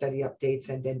review the study updates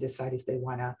and then decide if they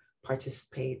want to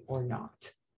participate or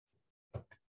not.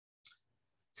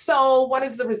 So what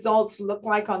does the results look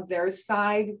like on their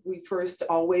side? We first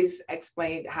always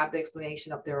have the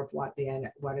explanation up there of what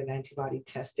an antibody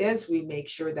test is. We make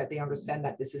sure that they understand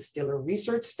that this is still a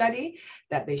research study,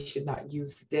 that they should not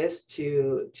use this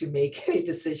to make any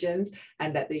decisions,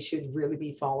 and that they should really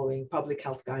be following public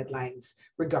health guidelines,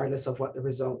 regardless of what the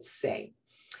results say.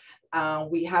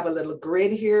 We have a little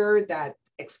grid here that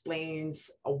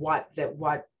explains what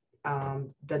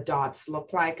the dots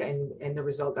look like and the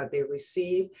result that they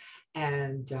receive.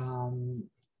 And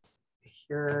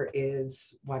here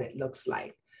is what it looks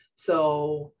like.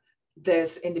 So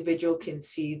this individual can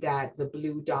see that the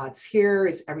blue dots here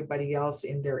is everybody else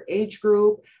in their age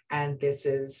group, and this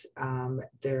is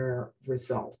their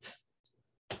result.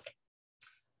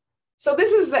 So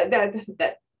this is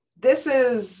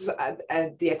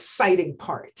the exciting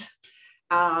part.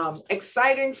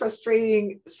 Exciting,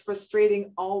 frustrating,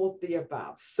 all of the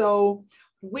above. So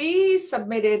we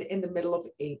submitted in the middle of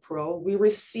April. We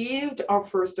received our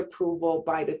first approval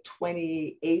by the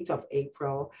 28th of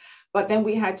April, but then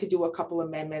we had to do a couple of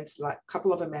amendments,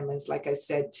 like I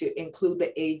said, to include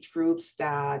the age groups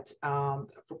that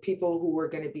for people who were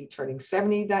going to be turning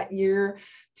 70 that year,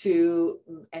 to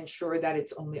ensure that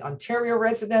it's only Ontario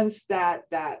residents that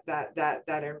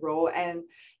enroll,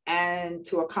 and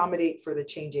to accommodate for the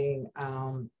changing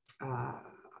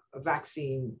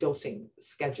vaccine dosing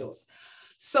schedules.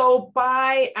 So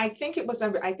by, I think it was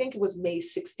May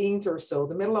 16th or so,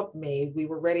 the middle of May, we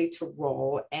were ready to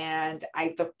roll. And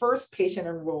the first patient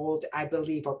enrolled, I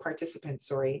believe, or participant,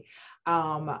 sorry,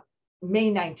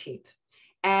 May 19th.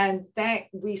 And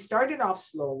we started off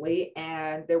slowly,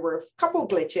 and there were a couple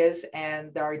glitches,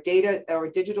 and our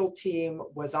digital team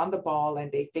was on the ball,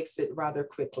 and they fixed it rather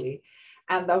quickly.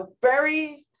 And the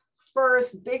very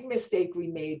first big mistake we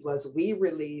made was we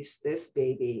released this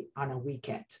baby on a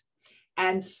weekend.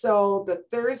 And so the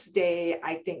Thursday,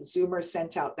 I think Zoomer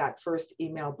sent out that first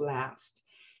email blast.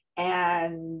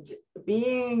 And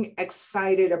being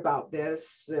excited about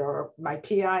this, my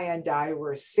PI and I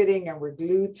were sitting and we're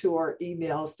glued to our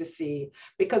emails to see,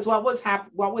 because what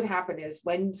would happen is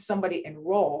when somebody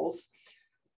enrolls,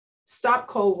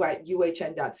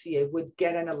 stopcove@uhn.ca would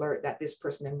get an alert that this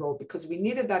person enrolled, because we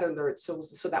needed that alert so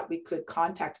that we could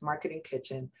contact Marketing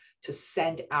Kitchen to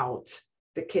send out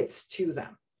the kits to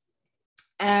them.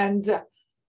 And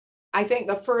I think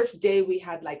the first day we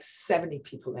had like 70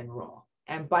 people enroll.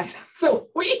 And by the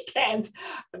weekend,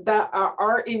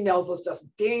 our emails was just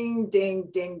ding,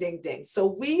 ding, ding, ding, ding. So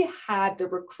we had, the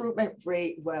recruitment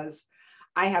rate was,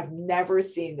 I have never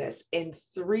seen this. In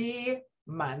 3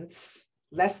 months,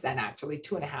 less than actually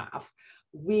 2.5,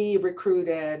 we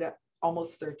recruited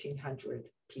almost 1,300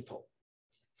 people.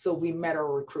 So we met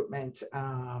our recruitment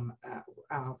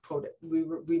quota.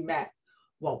 We met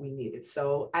what we needed.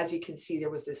 So as you can see,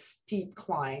 there was this steep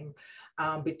climb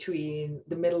between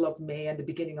the middle of May and the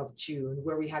beginning of June,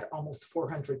 where we had almost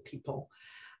 400 people.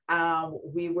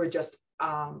 We were just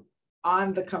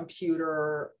on the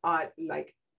computer,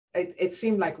 it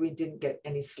seemed like we didn't get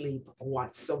any sleep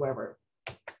whatsoever.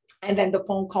 And then the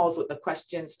phone calls with the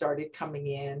questions started coming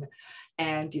in.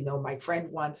 And, you know, my friend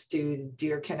wants to,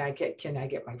 dear, can I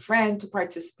get my friend to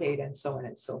participate, and so on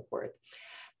and so forth.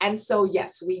 And so,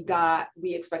 yes, we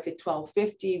expected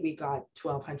 1,250, we got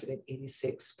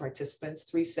 1,286 participants,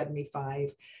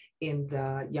 375 in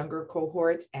the younger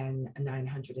cohort and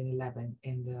 911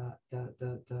 in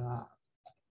the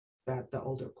the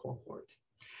older cohort.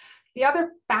 The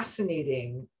other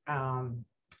fascinating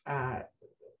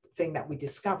thing that we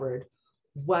discovered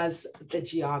was the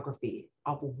geography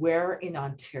of where in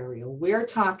Ontario. We're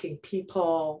talking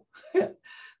people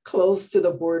close to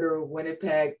the border of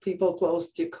Winnipeg, people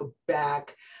close to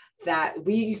Quebec, that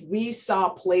we saw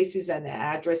places and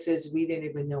addresses we didn't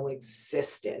even know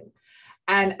existed.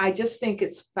 And I just think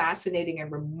it's fascinating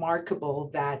and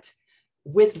remarkable that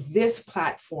with this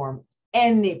platform,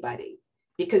 anybody,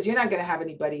 because you're not going to have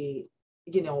anybody,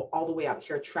 you know, all the way out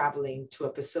here traveling to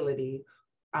a facility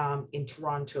in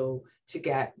Toronto to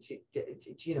get,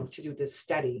 you know, to do this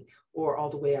study, or all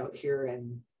the way out here,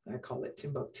 and I call it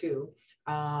Timbuktu,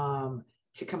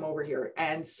 to come over here.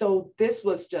 And so this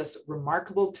was just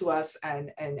remarkable to us,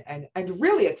 and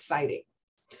really exciting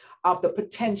of the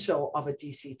potential of a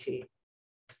DCT.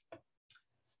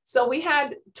 So we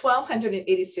had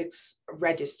 1,286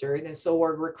 registered, and so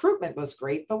our recruitment was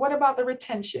great, but what about the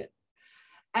retention?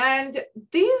 And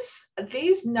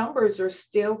these numbers are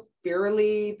still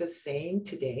fairly the same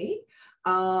today.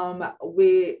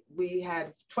 We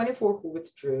had 24 who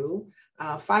withdrew,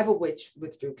 5 of which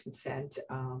withdrew consent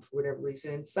for whatever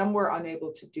reason. Some were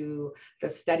unable to do the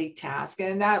study task,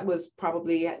 and that was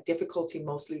probably difficulty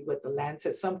mostly with the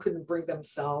Lancet. Some couldn't bring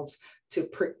themselves to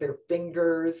prick their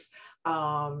fingers,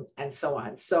 and so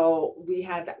on. So we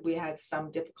had some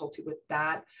difficulty with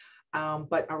that,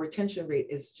 but our retention rate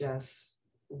is just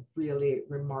really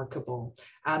remarkable.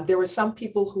 There were some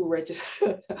people who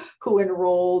registered, who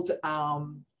enrolled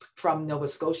from Nova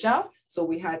Scotia, so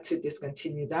we had to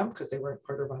discontinue them because they weren't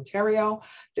part of Ontario.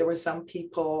 There were some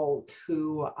people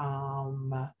who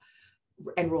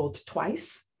enrolled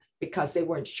twice because they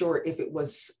weren't sure if it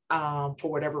was,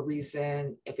 for whatever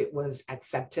reason, if it was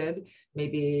accepted.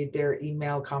 Maybe their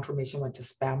email confirmation went to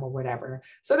spam or whatever.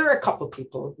 So there are a couple of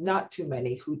people, not too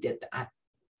many, who did that.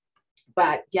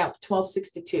 But yeah,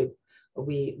 1262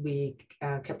 we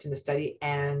kept in the study,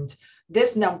 and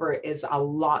this number is a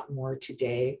lot more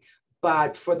today.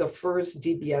 But for the first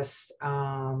DBS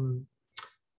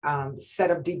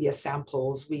set of DBS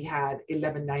samples, we had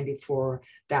 1194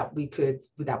 that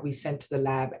we sent to the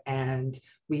lab, and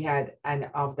we had, and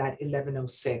of that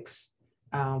 1106,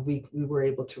 we were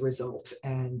able to result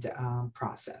and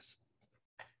process.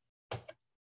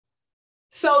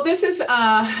 So this is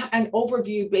an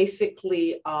overview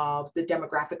basically of the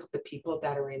demographic of the people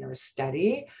that are in our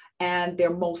study, and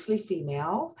they're mostly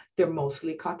female, they're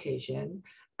mostly Caucasian.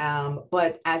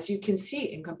 But as you can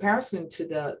see, in comparison to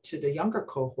the younger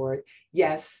cohort,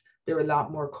 yes, there are a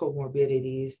lot more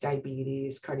comorbidities,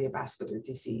 diabetes, cardiovascular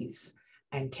disease,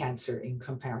 and cancer in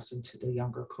comparison to the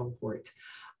younger cohort.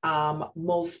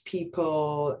 Most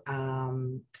people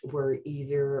were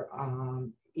either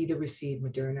received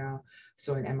Moderna,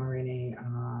 so an mRNA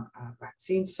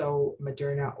vaccine, so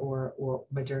Moderna or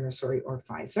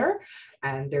Pfizer,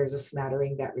 and there's a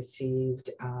smattering that received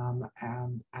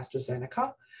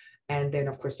AstraZeneca, and then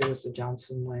of course there was the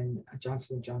Johnson &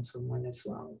 Johnson one as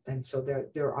well, and so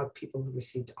there are people who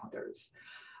received others.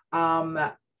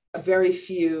 Very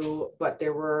few, but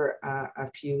there were a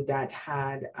few that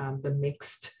had the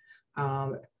mixed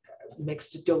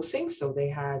dosing. So they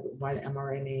had one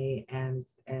mRNA and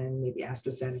maybe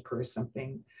AstraZeneca or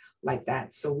something like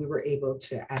that. So we were able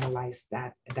to analyze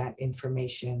that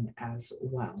information as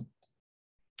well.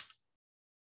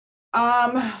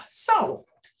 So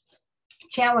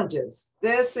challenges.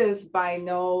 This is by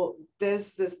no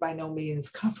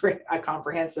means a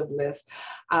comprehensive list.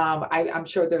 I'm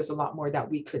sure there's a lot more that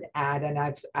we could add, and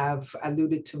I've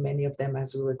alluded to many of them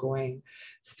as we were going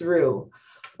through.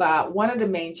 But one of the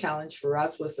main challenge for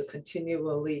us was the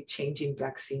continually changing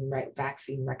vaccine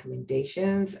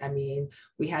recommendations. I mean,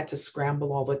 we had to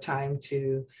scramble all the time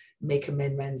to make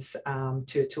amendments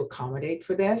to accommodate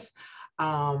for this.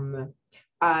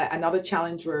 Another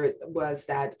challenge was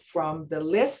that from the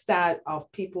list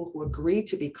of people who agreed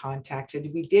to be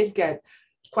contacted, we did get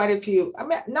quite a few, I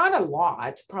mean, not a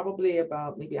lot, probably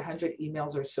about maybe 100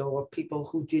 emails or so of people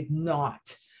who did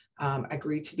not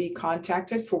agree to be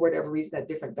contacted for whatever reason at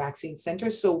different vaccine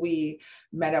centers. So we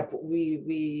met up,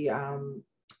 we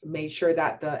made sure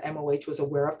that the MOH was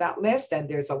aware of that list, and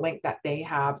there's a link that they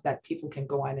have that people can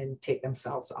go on and take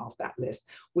themselves off that list,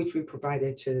 which we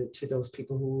provided to those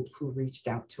people who reached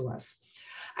out to us.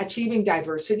 Achieving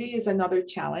diversity is another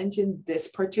challenge in this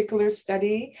particular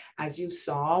study. As you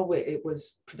saw, it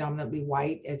was predominantly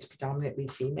white, it's predominantly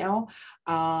female.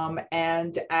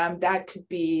 And that could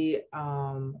be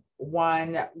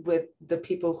one with the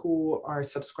people who are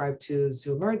subscribed to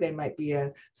Zoomer. They might be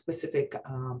a specific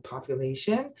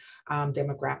population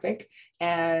demographic.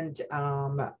 And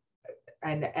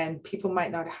and people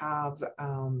might not have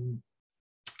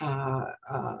uh,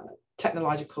 uh,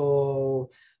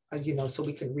 technological, so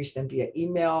we can reach them via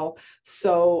email.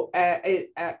 So,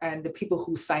 and the people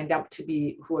who signed up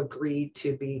who agreed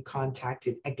to be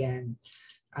contacted again.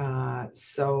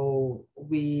 So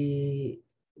that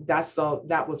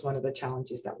was one of the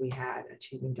challenges that we had,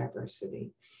 achieving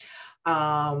diversity.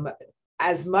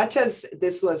 As much as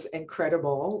this was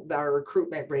incredible, our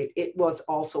recruitment rate, it was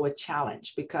also a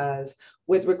challenge, because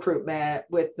with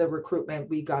the recruitment,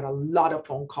 we got a lot of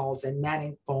phone calls, and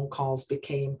manning phone calls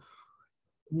became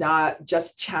not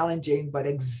just challenging, but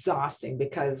exhausting,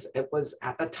 because it was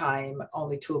at the time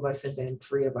only 2 of us and then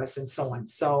 3 of us and so on.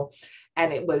 So,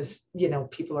 and it was,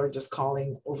 people are just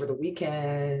calling over the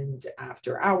weekend,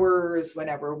 after hours,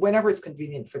 whenever it's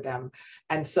convenient for them.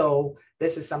 And so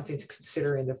this is something to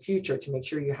consider in the future, to make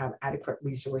sure you have adequate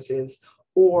resources,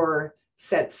 or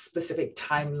set specific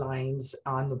timelines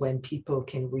on when people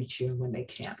can reach you and when they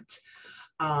can't.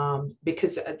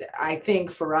 Because I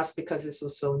think for us, because this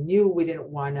was so new, we didn't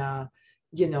want to,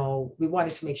 we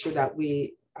wanted to make sure that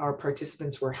our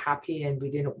participants were happy, and we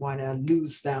didn't want to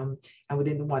lose them, and we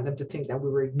didn't want them to think that we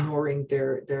were ignoring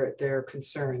their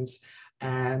concerns.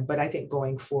 But I think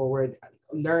going forward,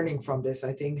 learning from this,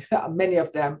 I think many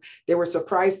of them, they were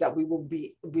surprised that we would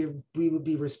be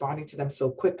responding to them so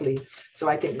quickly. So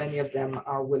I think many of them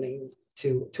are willing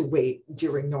to wait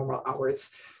during normal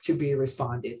hours to be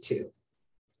responded to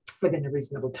within a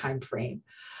reasonable time frame.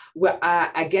 Well,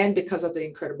 again, because of the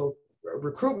incredible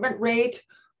recruitment rate,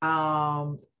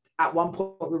 at one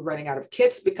point we were running out of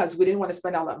kits, because we didn't want to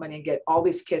spend all that money and get all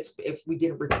these kits if we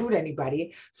didn't recruit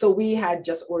anybody. So we had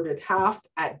just ordered half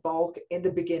at bulk in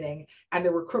the beginning, and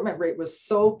the recruitment rate was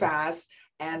so fast,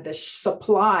 and the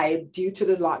supply due to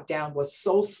the lockdown was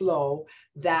so slow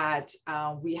that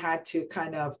we had to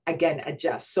kind of, again,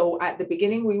 adjust. So at the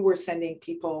beginning, we were sending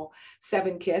people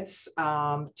 7 kits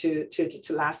to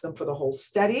last them for the whole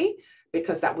study,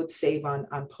 because that would save on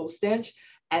postage.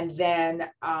 And then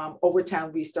over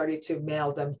time, we started to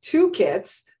mail them 2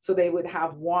 kits, so they would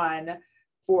have one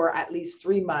for at least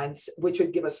 3 months, which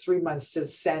would give us 3 months to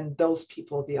send those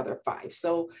people the other 5.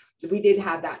 So we did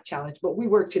have that challenge, but we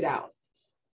worked it out.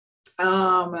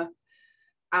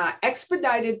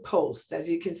 Expedited post, as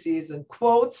you can see, is in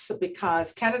quotes,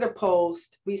 because Canada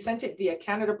Post, we sent it via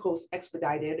Canada Post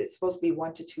expedited. It's supposed to be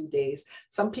 1 to 2 days.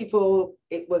 Some people,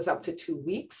 it was up to 2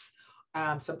 weeks.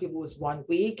 Some people it was 1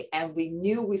 week, and we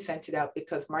knew we sent it out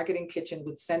because Marketing Kitchen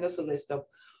would send us a list of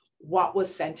what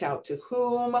was sent out to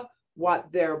whom, what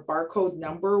their barcode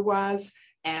number was,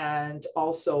 and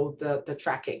also the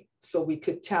tracking. So we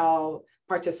could tell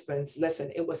participants,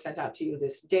 listen, it was sent out to you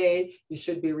this day, you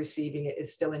should be receiving it,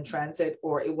 it's still in transit,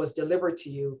 or it was delivered to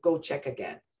you, go check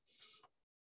again.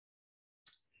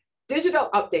 Digital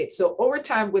updates. So over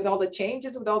time, with all the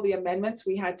changes, with all the amendments,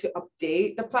 we had to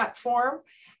update the platform.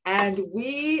 And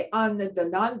we, on the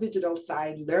non-digital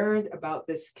side, learned about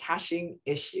this caching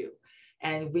issue.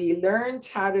 And we learned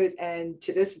how to, and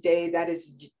to this day, that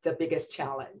is the biggest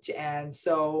challenge. And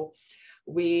so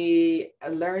we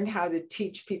learned how to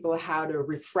teach people how to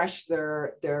refresh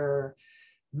their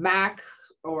Mac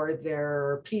or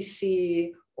their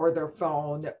PC or their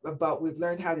phone, but we've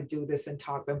learned how to do this and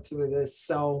talk them through this.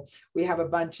 So we have a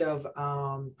bunch of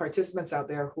participants out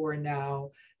there who are now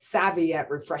savvy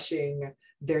at refreshing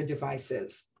their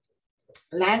devices.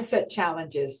 Lancet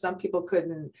challenges. Some people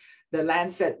couldn't, the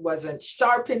Lancet wasn't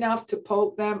sharp enough to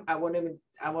poke them. I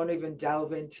won't even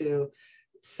delve into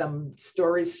some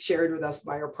stories shared with us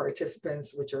by our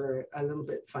participants, which are a little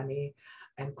bit funny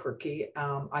and quirky,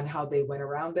 on how they went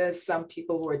around this. Some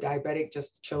people who are diabetic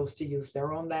just chose to use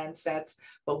their own Lancets,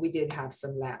 but we did have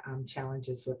some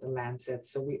challenges with the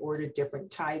Lancets. So we ordered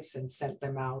different types and sent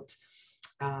them out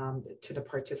to the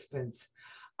participants.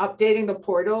 Updating the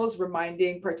portals,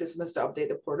 reminding participants to update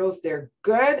the portals. They're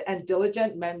good and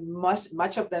diligent,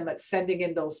 much of them at sending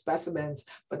in those specimens,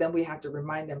 but then we have to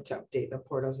remind them to update the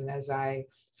portals. And as I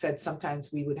said,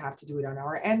 sometimes we would have to do it on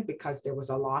our end because there was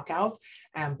a lockout,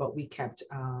 but we kept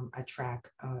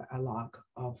a log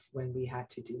of when we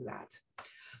had to do that.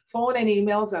 Phone and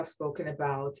emails I've spoken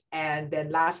about. And then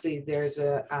lastly, there's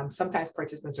sometimes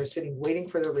participants are sitting waiting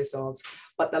for the results,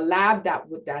 but the lab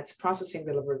that's processing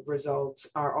the results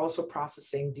are also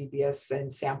processing DBS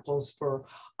and samples for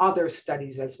other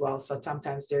studies as well. So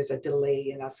sometimes there's a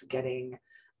delay in us getting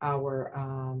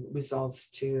our results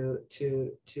to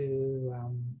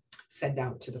send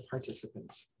out to the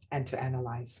participants and to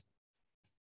analyze.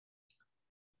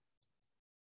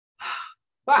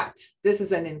 But this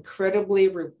is an incredibly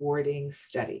rewarding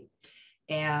study.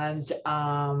 And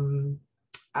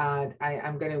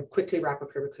I'm going to quickly wrap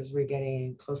up here because we're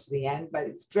getting close to the end, but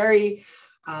it's very,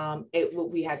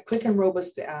 we had quick and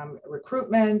robust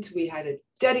recruitment. We had a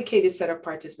dedicated set of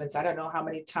participants. I don't know how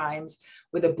many times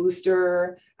with a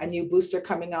new booster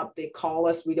coming up, they call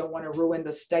us. We don't want to ruin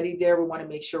the study there. We want to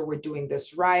make sure we're doing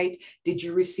this right. Did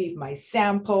you receive my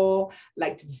sample?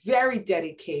 Like very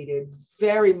dedicated,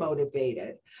 very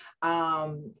motivated.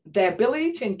 The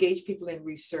ability to engage people in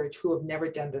research who have never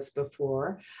done this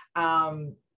before.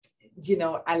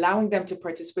 Allowing them to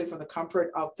participate from the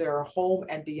comfort of their home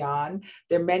and beyond.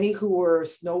 There are many who were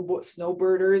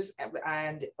snowbirders,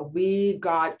 and we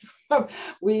got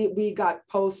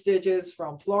postages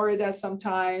from Florida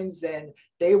sometimes, and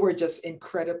they were just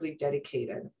incredibly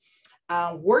dedicated.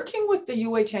 Working with the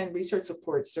UHN Research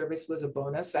Support Service was a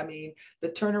bonus. I mean, the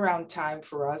turnaround time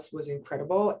for us was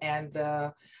incredible, and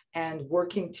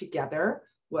working together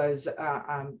was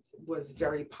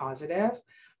very positive.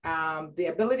 The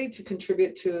ability to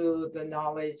contribute to the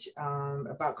knowledge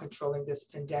about controlling this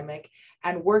pandemic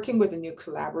and working with the new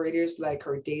collaborators like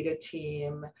our data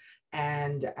team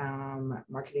and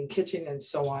marketing kitchen and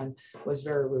so on was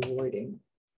very rewarding.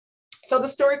 So the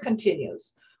story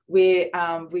continues. We've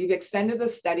extended the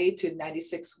study to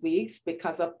 96 weeks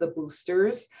because of the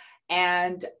boosters,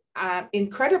 and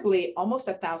incredibly, almost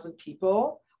 1,000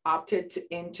 people opted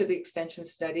into the extension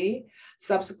study.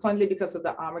 Subsequently, because of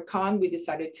the Omicron, we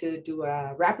decided to do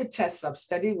a rapid test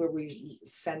sub-study where we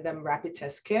send them rapid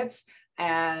test kits.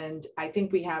 And I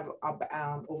think we have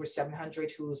over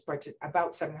 700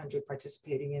 about 700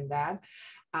 participating in that.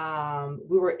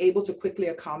 We were able to quickly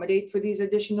accommodate for these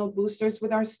additional boosters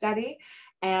with our study.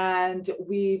 And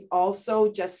we've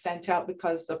also just sent out,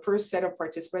 because the first set of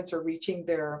participants are reaching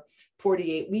their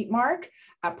 48-week mark,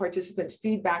 a participant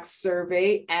feedback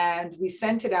survey, and we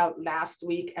sent it out last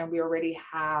week, and we already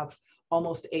have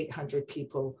almost 800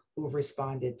 people who've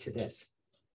responded to this.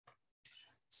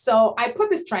 So I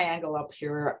put this triangle up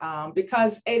here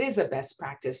because it is a best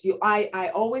practice.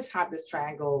 I always have this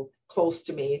triangle close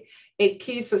to me. It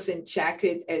keeps us in check.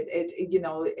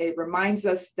 It reminds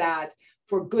us that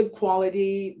for good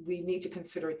quality, we need to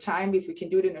consider time. If we can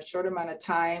do it in a short amount of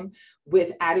time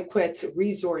with adequate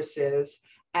resources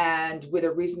and with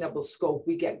a reasonable scope,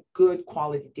 we get good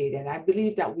quality data. And I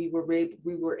believe that we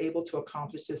were able to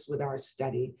accomplish this with our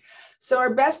study. So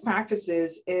our best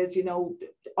practices is,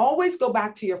 always go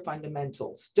back to your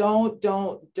fundamentals. Don't,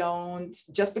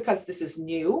 just because this is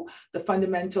new, the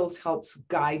fundamentals helps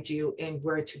guide you in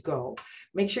where to go.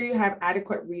 Make sure you have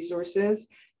adequate resources.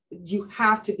 You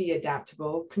have to be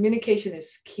adaptable. Communication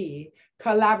is key.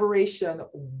 Collaboration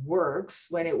works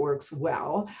when it works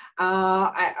well,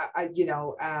 and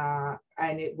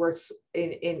it works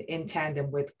in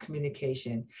tandem with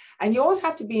communication. And you always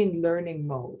have to be in learning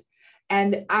mode.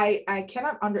 And I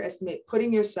cannot underestimate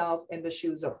putting yourself in the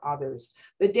shoes of others.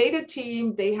 The data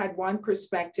team, they had one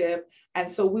perspective. And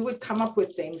so we would come up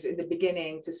with things in the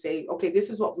beginning to say, okay, this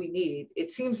is what we need. It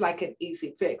seems like an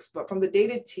easy fix, but from the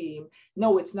data team,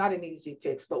 no, it's not an easy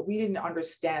fix, but we didn't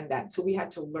understand that. So we had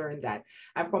to learn that.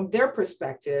 And from their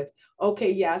perspective,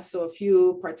 okay, yes, so a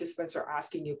few participants are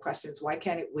asking you questions. Why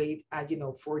can't it wait,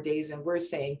 4 days? And we're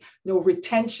saying, no,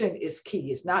 retention is key.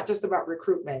 It's not just about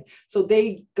recruitment. So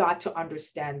they got to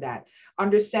understand that.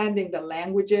 Understanding the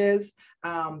languages,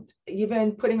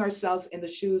 even putting ourselves in the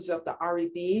shoes of the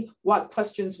REB, what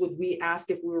questions would we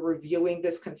ask if we were reviewing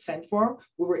this consent form?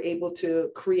 We were able to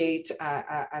create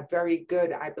a very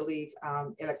good, I believe,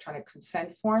 electronic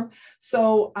consent form.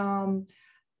 So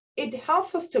it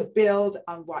helps us to build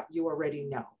on what you already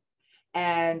know.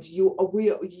 And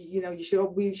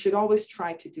we should always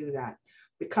try to do that,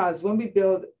 because when we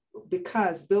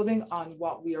building on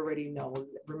what we already know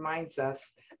reminds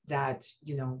us that,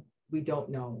 we don't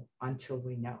know until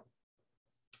we know.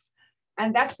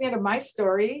 And that's the end of my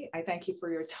story. I thank you for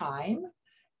your time.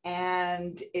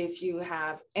 And if you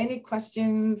have any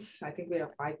questions, I think we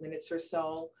have 5 minutes or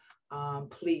so,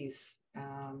 please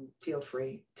feel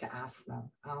free to ask them.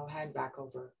 I'll hand back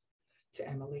over to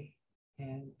Emily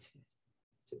and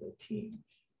to the team.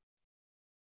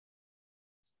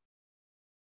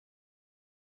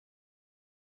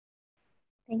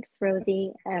 Thanks,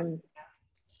 Rosie.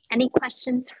 Any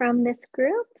questions from this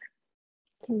group?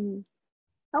 Oh,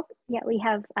 yeah, we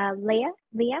have Leah.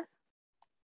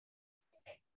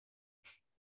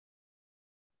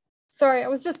 Sorry, I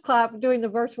was just doing the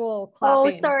virtual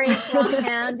clapping. Oh, sorry, wrong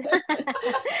hand.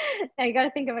 I got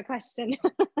to think of a question.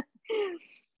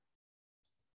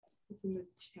 It's in the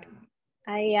chat.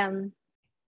 Let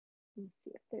me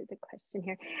see if there's a question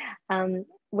here.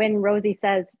 When Rosie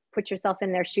says, put yourself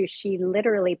in their shoes, she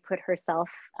literally put herself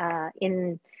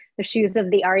in the shoes of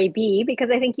the REB,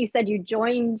 because I think you said you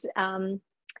joined,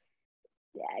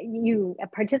 you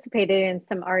participated in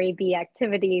some REB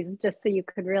activities just so you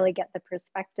could really get the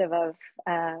perspective of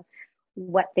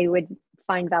what they would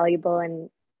find valuable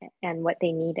and what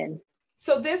they needed.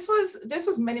 So this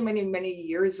was many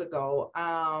years ago.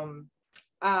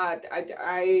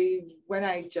 When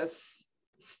I just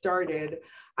started,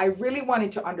 I really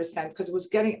wanted to understand, because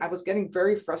I was getting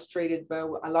very frustrated by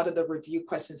a lot of the review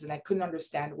questions, and I couldn't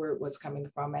understand where it was coming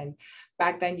from. And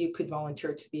back then you could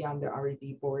volunteer to be on the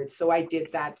REB board. So I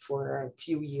did that for a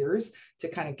few years to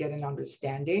kind of get an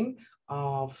understanding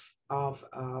of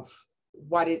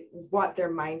what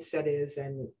their mindset is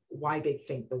and why they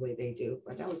think the way they do.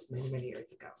 But that was many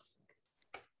years ago.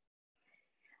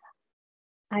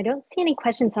 I don't see any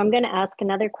questions, so I'm going to ask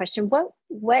another question.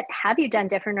 What have you done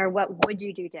different, or what would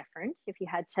you do different if you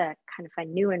had to kind of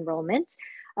find new enrollment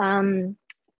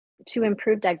to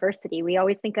improve diversity? We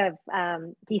always think of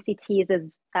DCTs as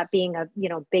that being a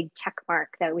big check mark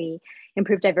that we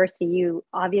improve diversity. You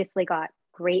obviously got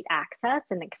great access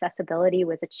and accessibility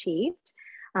was achieved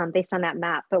based on that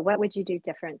map, but what would you do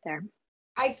different there?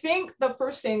 I think the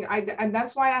first thing, and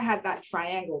that's why I had that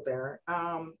triangle there.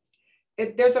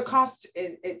 There's a cost.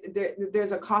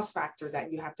 There's a cost factor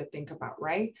that you have to think about,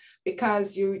 right?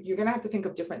 Because you're going to have to think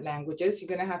of different languages. You're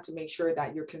going to have to make sure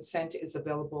that your consent is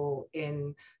available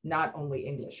in not only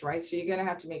English, right? So you're going to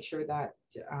have to make sure that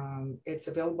it's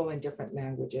available in different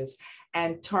languages,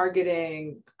 and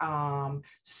targeting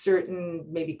certain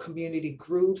maybe community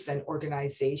groups and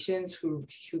organizations who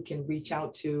can reach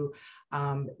out to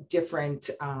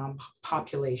different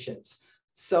populations.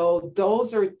 So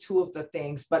those are two of the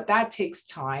things, but that takes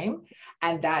time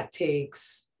and that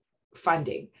takes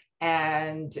funding.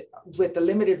 And with the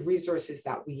limited resources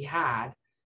that we had,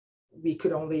 we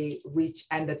could only reach,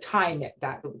 and the time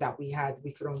that we had,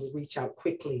 we could only reach out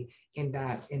quickly in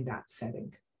that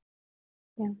setting.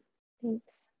 Yeah, thanks.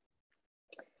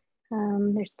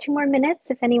 There's 2 more minutes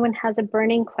if anyone has a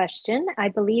burning question. I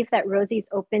believe that Rosie's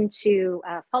open to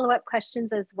follow-up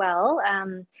questions as well.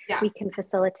 Yeah. We can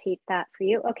facilitate that for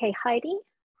you. Okay, Heidi.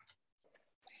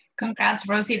 Congrats,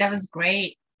 Rosie, that was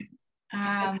great.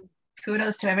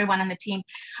 Kudos to everyone on the team.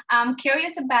 I'm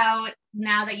curious about,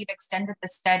 now that you've extended the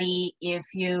study, if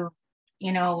you've,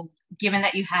 given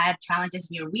that you had challenges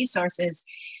in your resources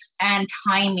and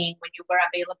timing when you were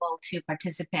available to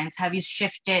participants, have you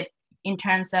shifted in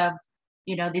terms of,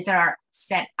 these are our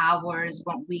set hours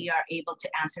when we are able to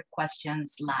answer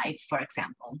questions live, for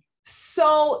example?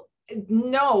 So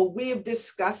no, we've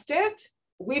discussed it.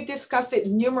 We've discussed it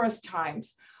numerous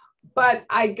times, but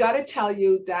I gotta tell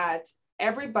you that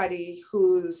everybody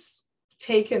who's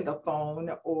taken the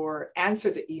phone or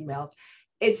answered the emails,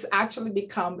 it's actually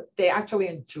they actually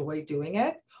enjoy doing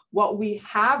it. What we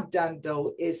have done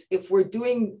though is if we're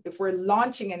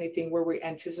launching anything where we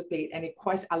anticipate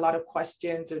a lot of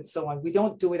questions and so on, we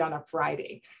don't do it on a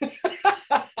Friday.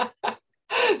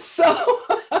 So,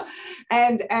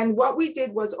 and what we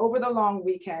did was over the long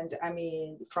weekend, I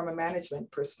mean, from a management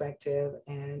perspective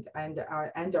and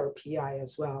our PI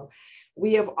as well,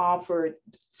 we have offered,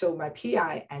 so my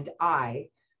PI and I,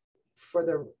 for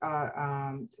the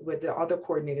with the other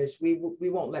coordinators, we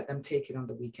won't let them take it on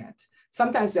the weekend.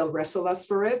 Sometimes they'll wrestle us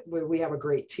for it. We have a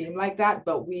great team like that,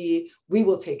 but we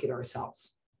will take it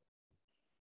ourselves.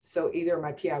 So either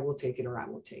my PI will take it or I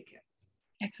will take it.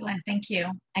 Excellent, thank you,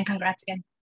 and congrats again.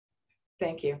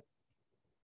 Thank you.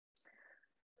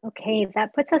 Okay,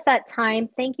 that puts us at time.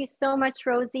 Thank you so much,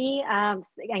 Rosie, and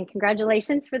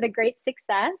congratulations for the great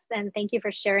success. And thank you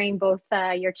for sharing both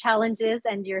your challenges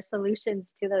and your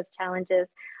solutions to those challenges.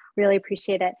 Really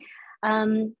appreciate it.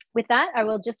 With that, I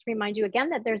will just remind you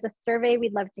again that there's a survey.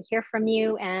 We'd love to hear from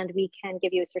you, and we can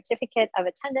give you a certificate of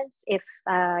attendance if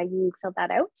you fill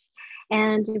that out.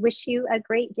 And wish you a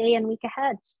great day and week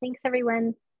ahead. Thanks,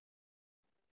 everyone.